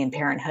pregnancy and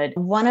parenthood.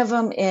 One of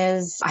them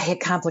is I had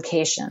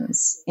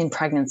complications in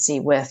pregnancy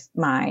with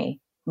my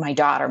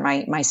daughter,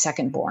 my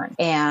second born.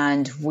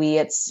 And we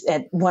at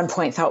one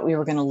point thought we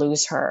were going to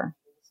lose her.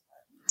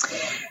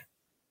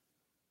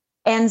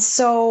 And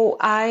so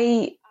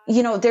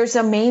there's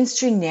a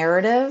mainstream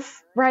narrative,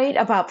 right,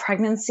 about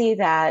pregnancy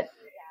that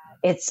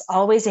it's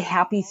always a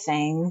happy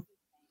thing.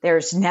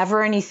 There's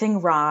never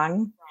anything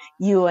wrong.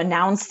 You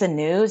announce the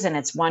news and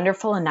it's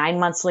wonderful. And 9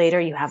 months later,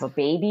 you have a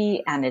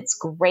baby and it's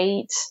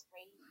great.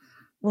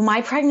 Well,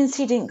 my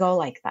pregnancy didn't go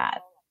like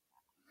that.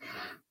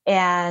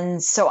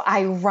 And so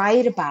I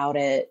write about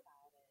it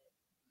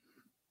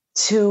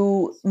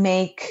to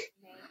make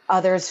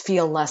others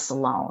feel less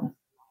alone.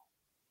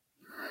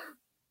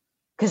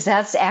 Because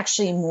that's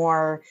actually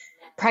more,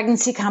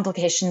 pregnancy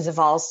complications of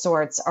all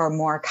sorts are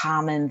more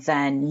common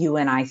than you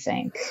and I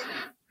think.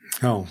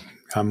 Oh,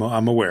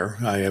 I'm aware.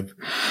 I have,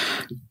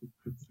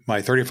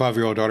 my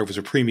 35-year-old daughter was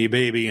a preemie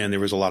baby, and there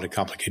was a lot of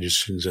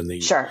complications in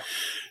the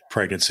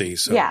pregnancy.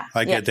 So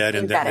I get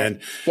that.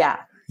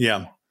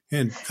 Yeah.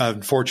 And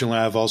unfortunately,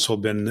 I've also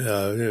been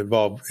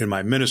involved in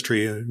my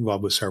ministry,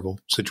 involved with several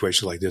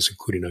situations like this,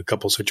 including a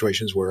couple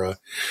situations where a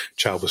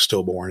child was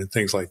stillborn and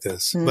things like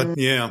this. Mm-hmm. But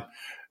yeah.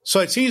 So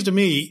it seems to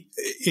me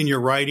in your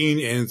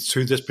writing and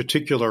through this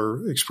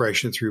particular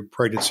expression, through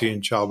pregnancy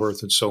and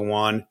childbirth and so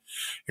on,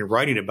 and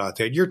writing about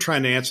that, you're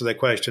trying to answer that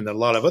question that a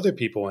lot of other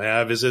people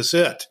have. Is this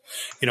it?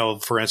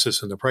 For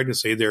instance, in the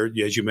pregnancy there,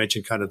 as you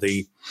mentioned, kind of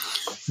the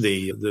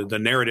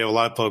narrative a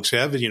lot of folks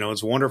have,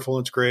 it's wonderful,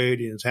 it's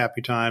great, it's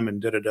happy time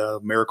and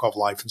miracle of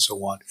life and so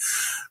on.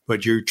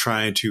 But you're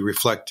trying to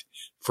reflect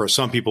for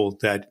some people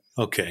that,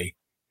 okay,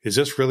 is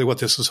this really what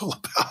this is all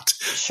about?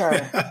 Sure.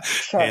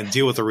 And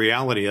deal with the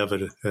reality of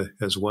it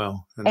as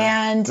well.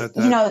 And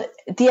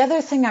the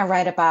other thing I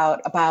write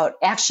about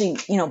actually,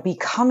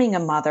 becoming a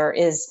mother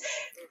is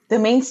the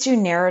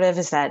mainstream narrative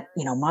is that,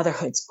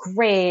 motherhood's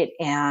great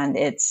and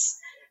it's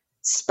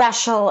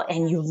special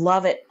and you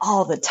love it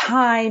all the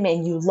time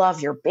and you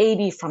love your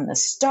baby from the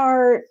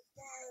start.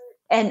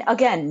 And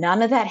again,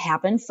 none of that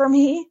happened for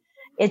me.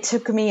 It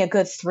took me a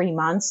good 3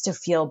 months to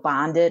feel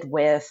bonded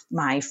with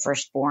my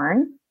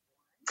firstborn.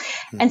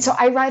 And so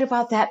I write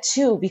about that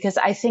too, because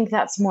I think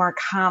that's more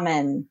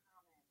common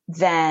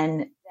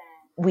than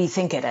we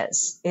think it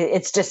is.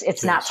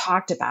 It's not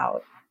talked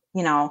about,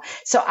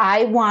 So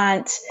I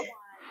want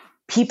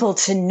people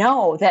to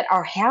know that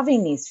are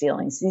having these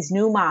feelings, these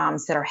new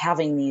moms that are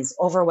having these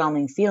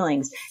overwhelming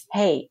feelings.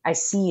 Hey, I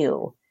see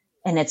you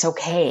and it's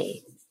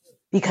okay,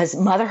 because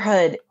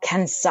motherhood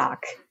can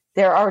suck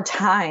There are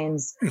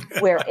times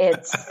where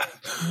it's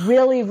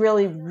really,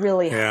 really,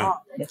 really hard.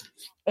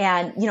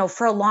 And,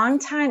 for a long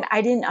time,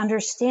 I didn't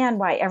understand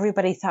why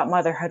everybody thought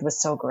motherhood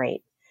was so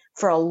great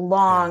for a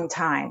long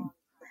time.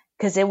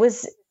 Because it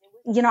was,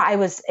 I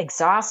was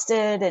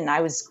exhausted and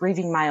I was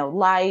grieving my own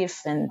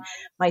life, and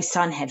my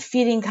son had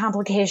feeding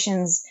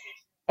complications,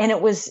 and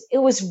it was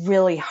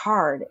really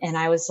hard. And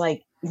I was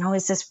like,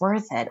 is this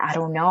worth it? I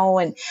don't know.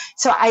 And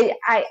so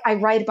I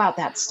write about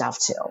that stuff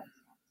too.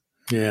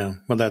 Yeah.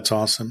 Well, that's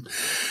awesome.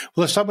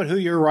 Well, let's talk about who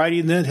your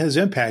writing then has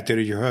impacted,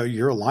 or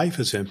your life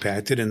has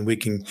impacted, and we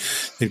can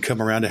then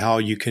come around to how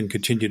you can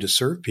continue to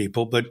serve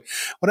people. But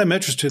what I'm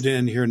interested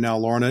in here now,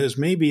 Lorna, is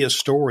maybe a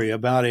story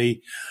about a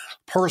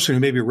person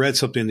who maybe read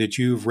something that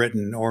you've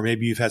written, or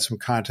maybe you've had some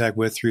contact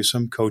with through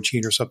some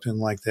coaching or something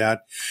like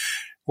that,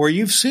 where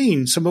you've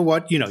seen some of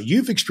what,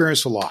 you've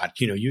experienced a lot.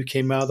 You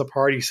came out of the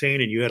party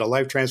scene and you had a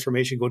life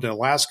transformation, go to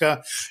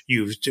Alaska.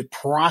 You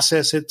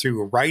process it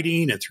through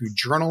writing and through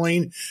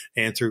journaling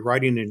and through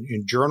writing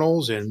in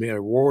journals, and being an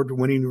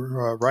award-winning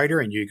writer,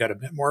 and you got a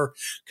bit more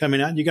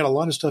coming out. You got a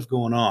lot of stuff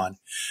going on,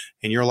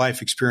 and your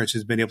life experience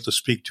has been able to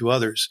speak to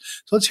others.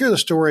 So let's hear the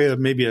story of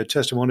maybe a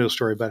testimonial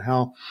story about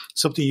how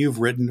something you've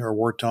written or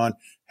worked on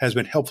has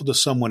been helpful to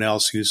someone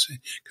else who's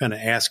kind of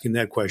asking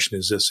that question,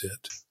 is this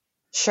it?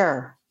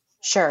 Sure.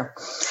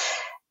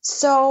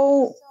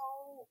 So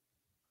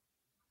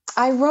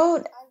I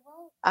wrote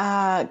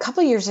a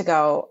couple years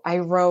ago, I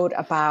wrote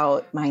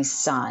about my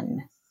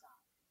son,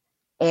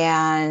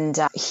 and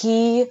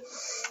he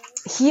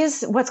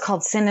is what's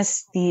called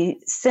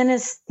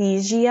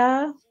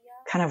synesthesia,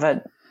 kind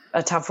of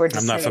a tough word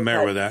to say. I'm not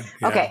familiar with that.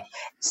 Yeah. Okay.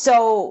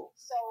 So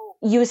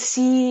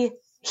he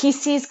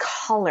sees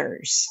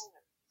colors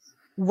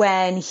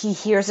when he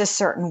hears a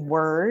certain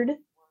word,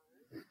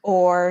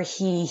 or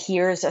he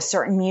hears a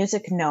certain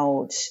music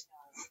note.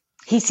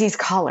 He sees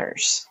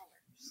colors.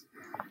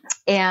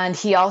 And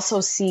he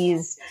also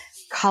sees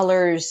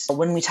colors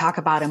when we talk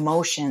about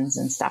emotions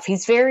and stuff.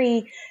 He's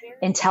very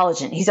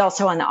intelligent. He's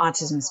also on the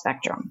autism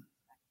spectrum.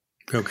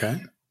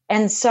 Okay.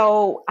 And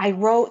so I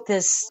wrote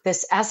this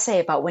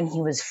essay about when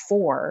he was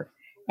 4,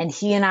 and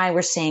he and I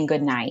were saying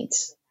goodnight.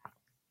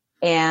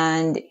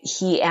 And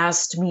he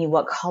asked me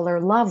what color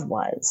love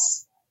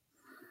was.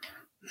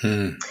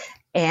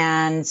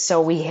 And so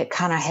we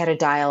kind of had a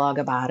dialogue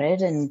about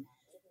it. And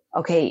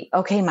okay,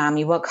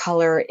 mommy, what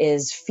color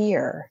is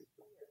fear?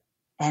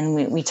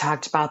 And we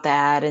talked about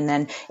that. And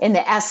then in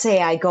the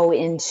essay, I go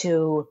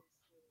into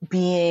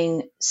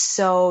being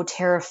so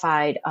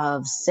terrified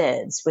of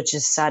SIDS, which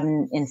is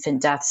sudden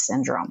infant death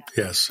syndrome.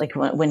 Yes. Like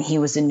when he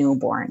was a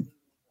newborn.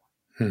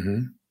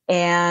 Mm-hmm.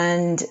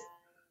 And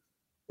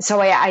so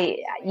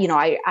I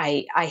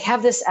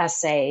have this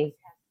essay,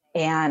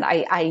 and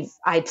I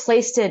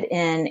placed it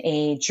in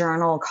a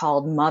journal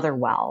called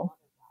Motherwell,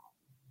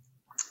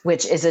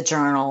 which is a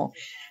journal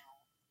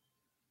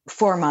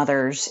for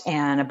mothers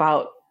and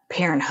about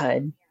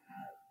parenthood.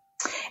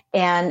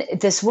 And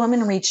this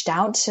woman reached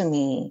out to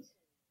me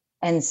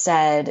and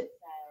said,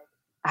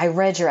 I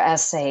read your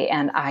essay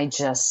and I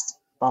just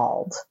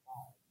bawled.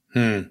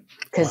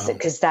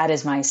 Because that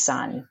is my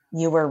son.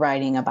 You were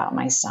writing about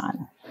my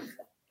son.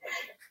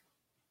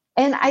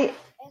 And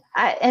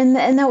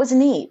and that was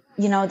neat.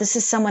 This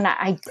is someone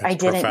I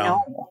didn't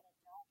know,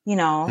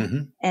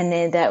 Mm-hmm. and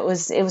it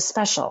was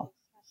special.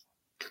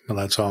 Well,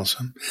 that's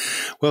awesome.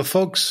 Well,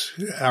 folks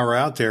are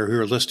out there who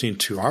are listening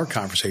to our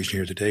conversation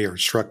here today are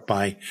struck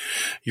by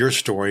your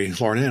story,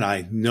 Lorna, and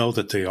I know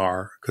that they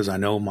are, because I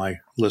know my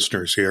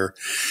listeners here,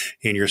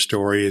 and your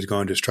story is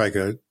going to strike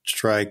a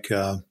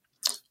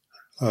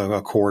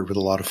chord with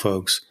a lot of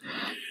folks.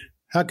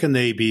 How can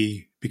they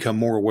become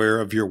more aware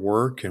of your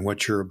work and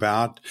what you're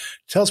about?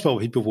 Tell us about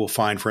what people will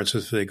find, for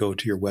instance, if they go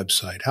to your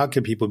website. How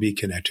can people be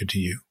connected to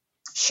you?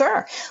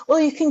 Sure. Well,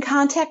 you can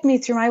contact me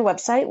through my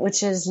website,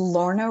 which is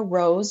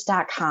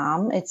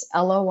lornarose.com. It's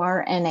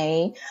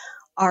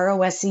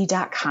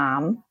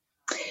LORNAROSE.com.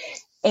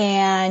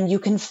 And you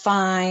can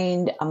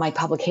find my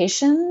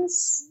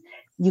publications.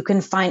 You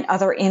can find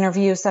other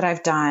interviews that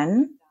I've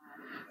done.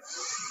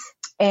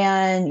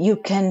 And you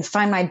can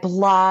find my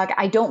blog.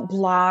 I don't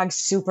blog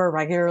super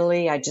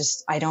regularly. It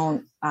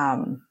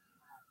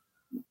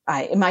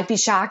might be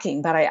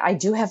shocking, but I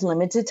do have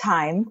limited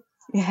time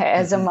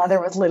as a mother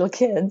with little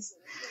kids.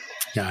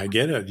 Yeah, I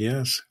get it.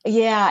 Yes.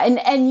 Yeah.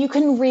 And you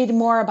can read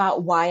more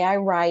about why I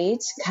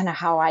write, kind of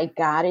how I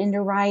got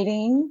into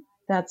writing.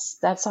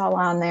 That's all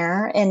on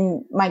there.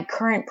 And my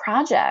current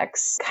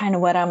projects, kind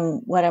of what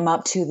I'm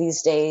up to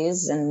these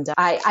days. And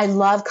I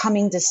love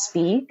coming to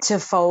speak to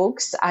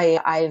folks.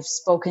 I've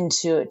spoken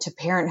to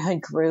parenthood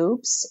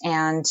groups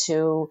and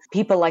to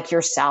people like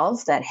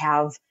yourself that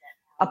have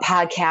a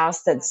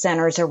podcast that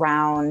centers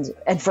around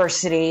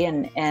adversity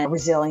and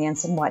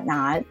resilience and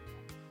whatnot.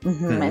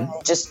 And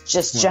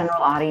just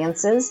general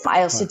audiences.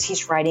 I also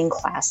teach writing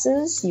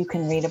classes. You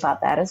can read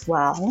about that as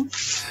well.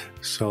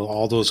 So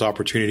all those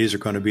opportunities are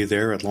going to be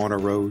there at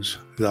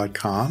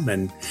lornarose.com.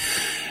 And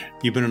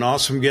You've been an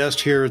awesome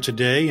guest here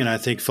today, and I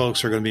think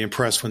folks are going to be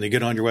impressed when they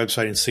get on your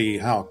website and see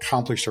how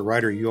accomplished a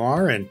writer you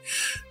are, and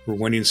we're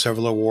winning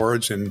several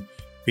awards and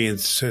being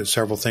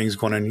several things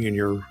going on in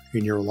your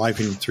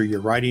life and through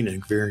your writing,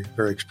 and very,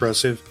 very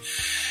expressive.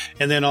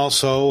 And then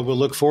also we'll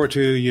look forward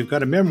to, you've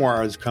got a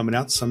memoir that's coming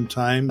out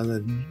sometime in the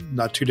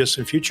not too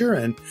distant future,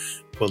 and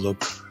we'll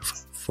look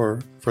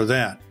for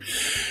that.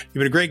 You've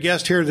been a great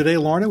guest here today,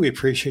 Lorna. We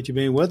appreciate you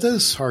being with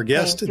us. Our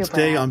guest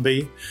today on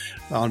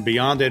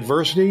Beyond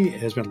Adversity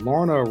has been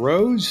Lorna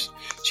Rose.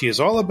 She is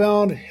all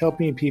about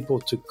helping people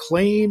to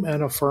claim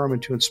and affirm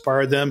and to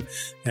inspire them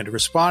and to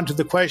respond to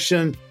the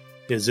question,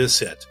 is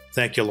this it?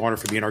 Thank you, Lorna,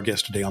 for being our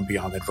guest today on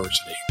Beyond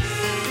Adversity.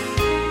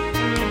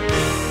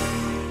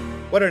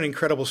 What an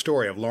incredible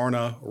story of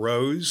Lorna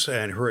Rose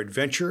and her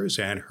adventures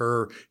and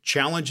her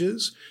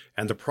challenges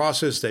and the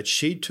process that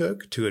she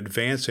took to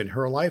advance in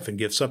her life and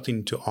give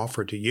something to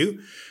offer to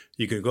you.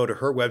 You can go to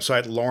her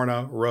website,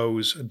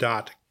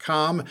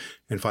 lornarose.com,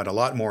 and find a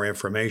lot more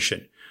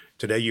information.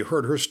 Today, you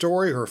heard her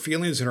story, her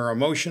feelings, and her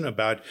emotion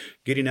about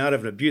getting out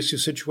of an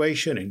abusive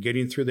situation and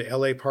getting through the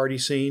LA party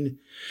scene,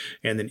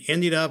 and then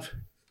ending up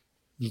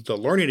the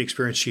learning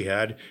experience she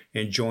had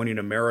in joining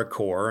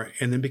AmeriCorps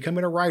and then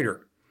becoming a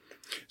writer.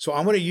 So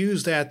I'm going to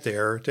use that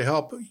there to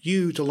help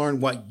you to learn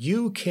what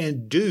you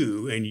can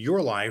do in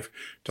your life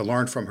to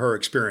learn from her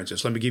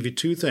experiences. Let me give you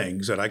two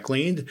things that I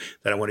gleaned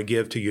that I want to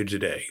give to you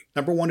today.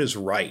 Number one is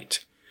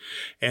write.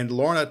 And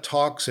Lorna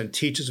talks and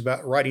teaches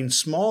about writing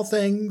small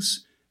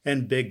things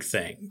and big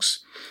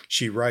things.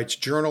 She writes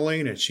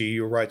journaling and she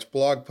writes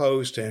blog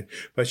posts,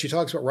 but she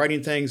talks about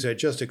writing things that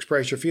just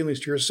express your feelings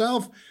to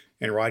yourself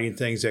and writing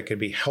things that can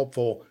be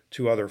helpful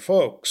to other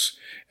folks.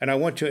 And I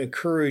want to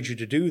encourage you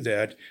to do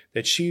that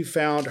she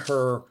found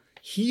her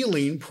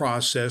healing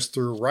process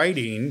through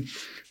writing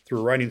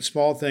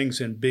small things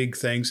and big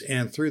things,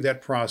 and through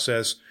that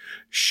process,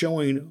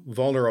 showing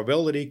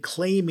vulnerability,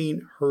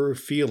 claiming her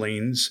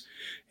feelings,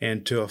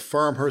 and to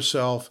affirm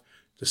herself,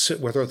 to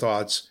sit with her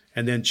thoughts,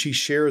 and then she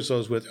shares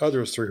those with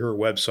others through her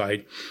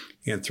website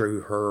and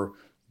through her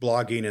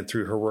blogging and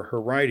through her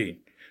writing.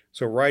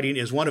 So writing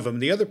is one of them.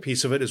 The other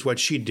piece of it is what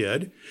she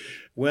did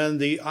when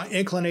the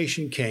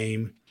inclination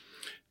came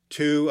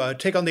to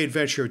take on the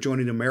adventure of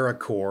joining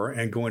AmeriCorps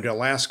and going to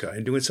Alaska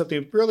and doing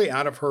something really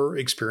out of her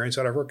experience,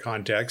 out of her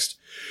context,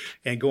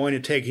 and going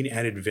and taking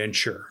an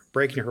adventure,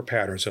 breaking her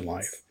patterns in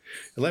life.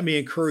 And let me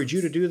encourage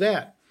you to do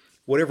that.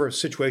 Whatever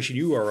situation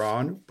you are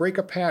on, break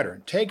a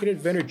pattern, take an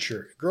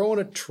adventure, go on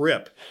a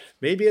trip.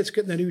 Maybe it's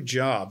getting a new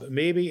job.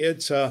 Maybe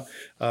it's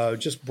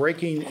just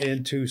breaking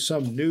into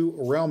some new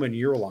realm in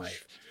your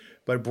life.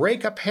 But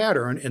break a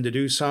pattern and to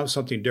do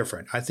something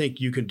different. I think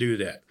you can do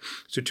that.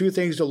 So two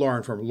things to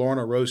learn from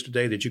Lorna Rose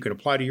today that you can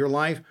apply to your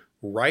life: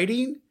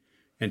 writing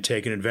and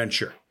take an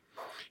adventure.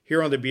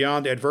 Here on the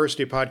Beyond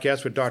Adversity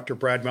podcast with Dr.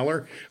 Brad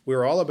Miller,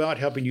 we're all about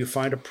helping you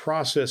find a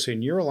process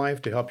in your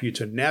life to help you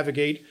to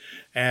navigate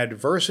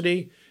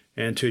adversity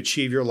and to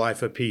achieve your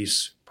life of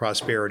peace,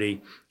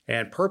 prosperity,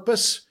 and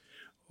purpose.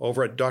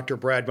 Over at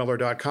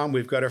drbradmiller.com,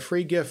 we've got a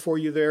free gift for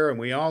you there, and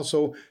we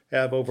also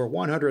have over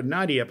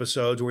 190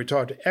 episodes where we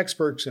talk to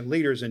experts and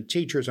leaders and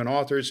teachers and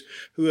authors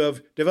who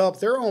have developed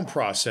their own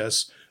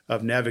process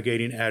of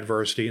navigating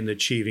adversity and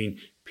achieving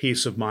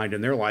peace of mind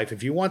in their life.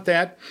 If you want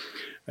that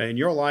in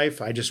your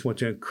life, I just want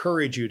to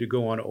encourage you to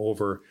go on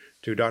over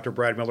to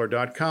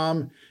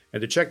drbradmiller.com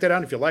and to check that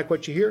out. If you like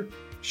what you hear,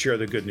 share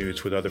the good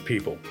news with other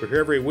people. We're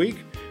here every week.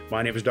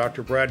 My name is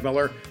Dr. Brad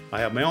Miller. I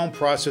have my own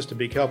process to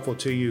be helpful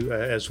to you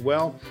as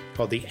well,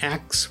 called the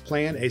ACTS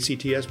plan,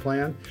 ACTS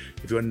plan.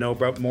 If you want to know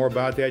more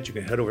about that, you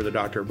can head over to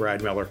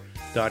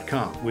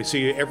drbradmiller.com. We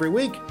see you every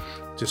week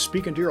to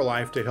speak into your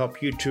life to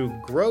help you to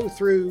grow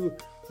through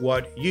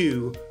what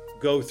you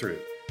go through.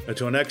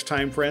 Until next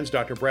time, friends,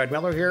 Dr. Brad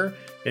Miller here,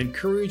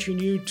 encouraging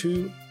you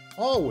to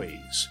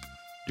always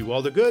do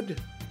all the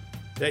good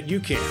that you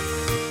can.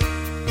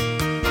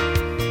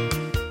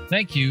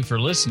 Thank you for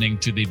listening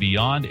to the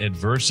Beyond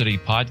Adversity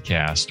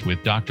podcast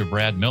with Dr.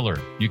 Brad Miller.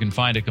 You can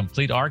find a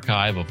complete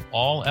archive of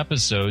all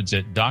episodes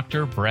at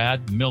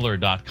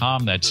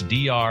drbradmiller.com. That's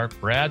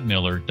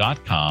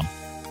drbradmiller.com.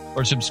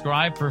 Or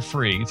subscribe for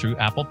free through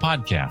Apple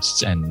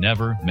Podcasts and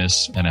never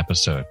miss an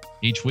episode.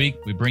 Each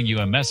week, we bring you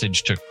a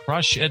message to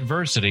crush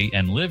adversity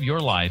and live your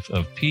life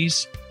of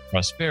peace,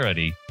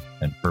 prosperity,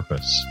 and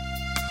purpose.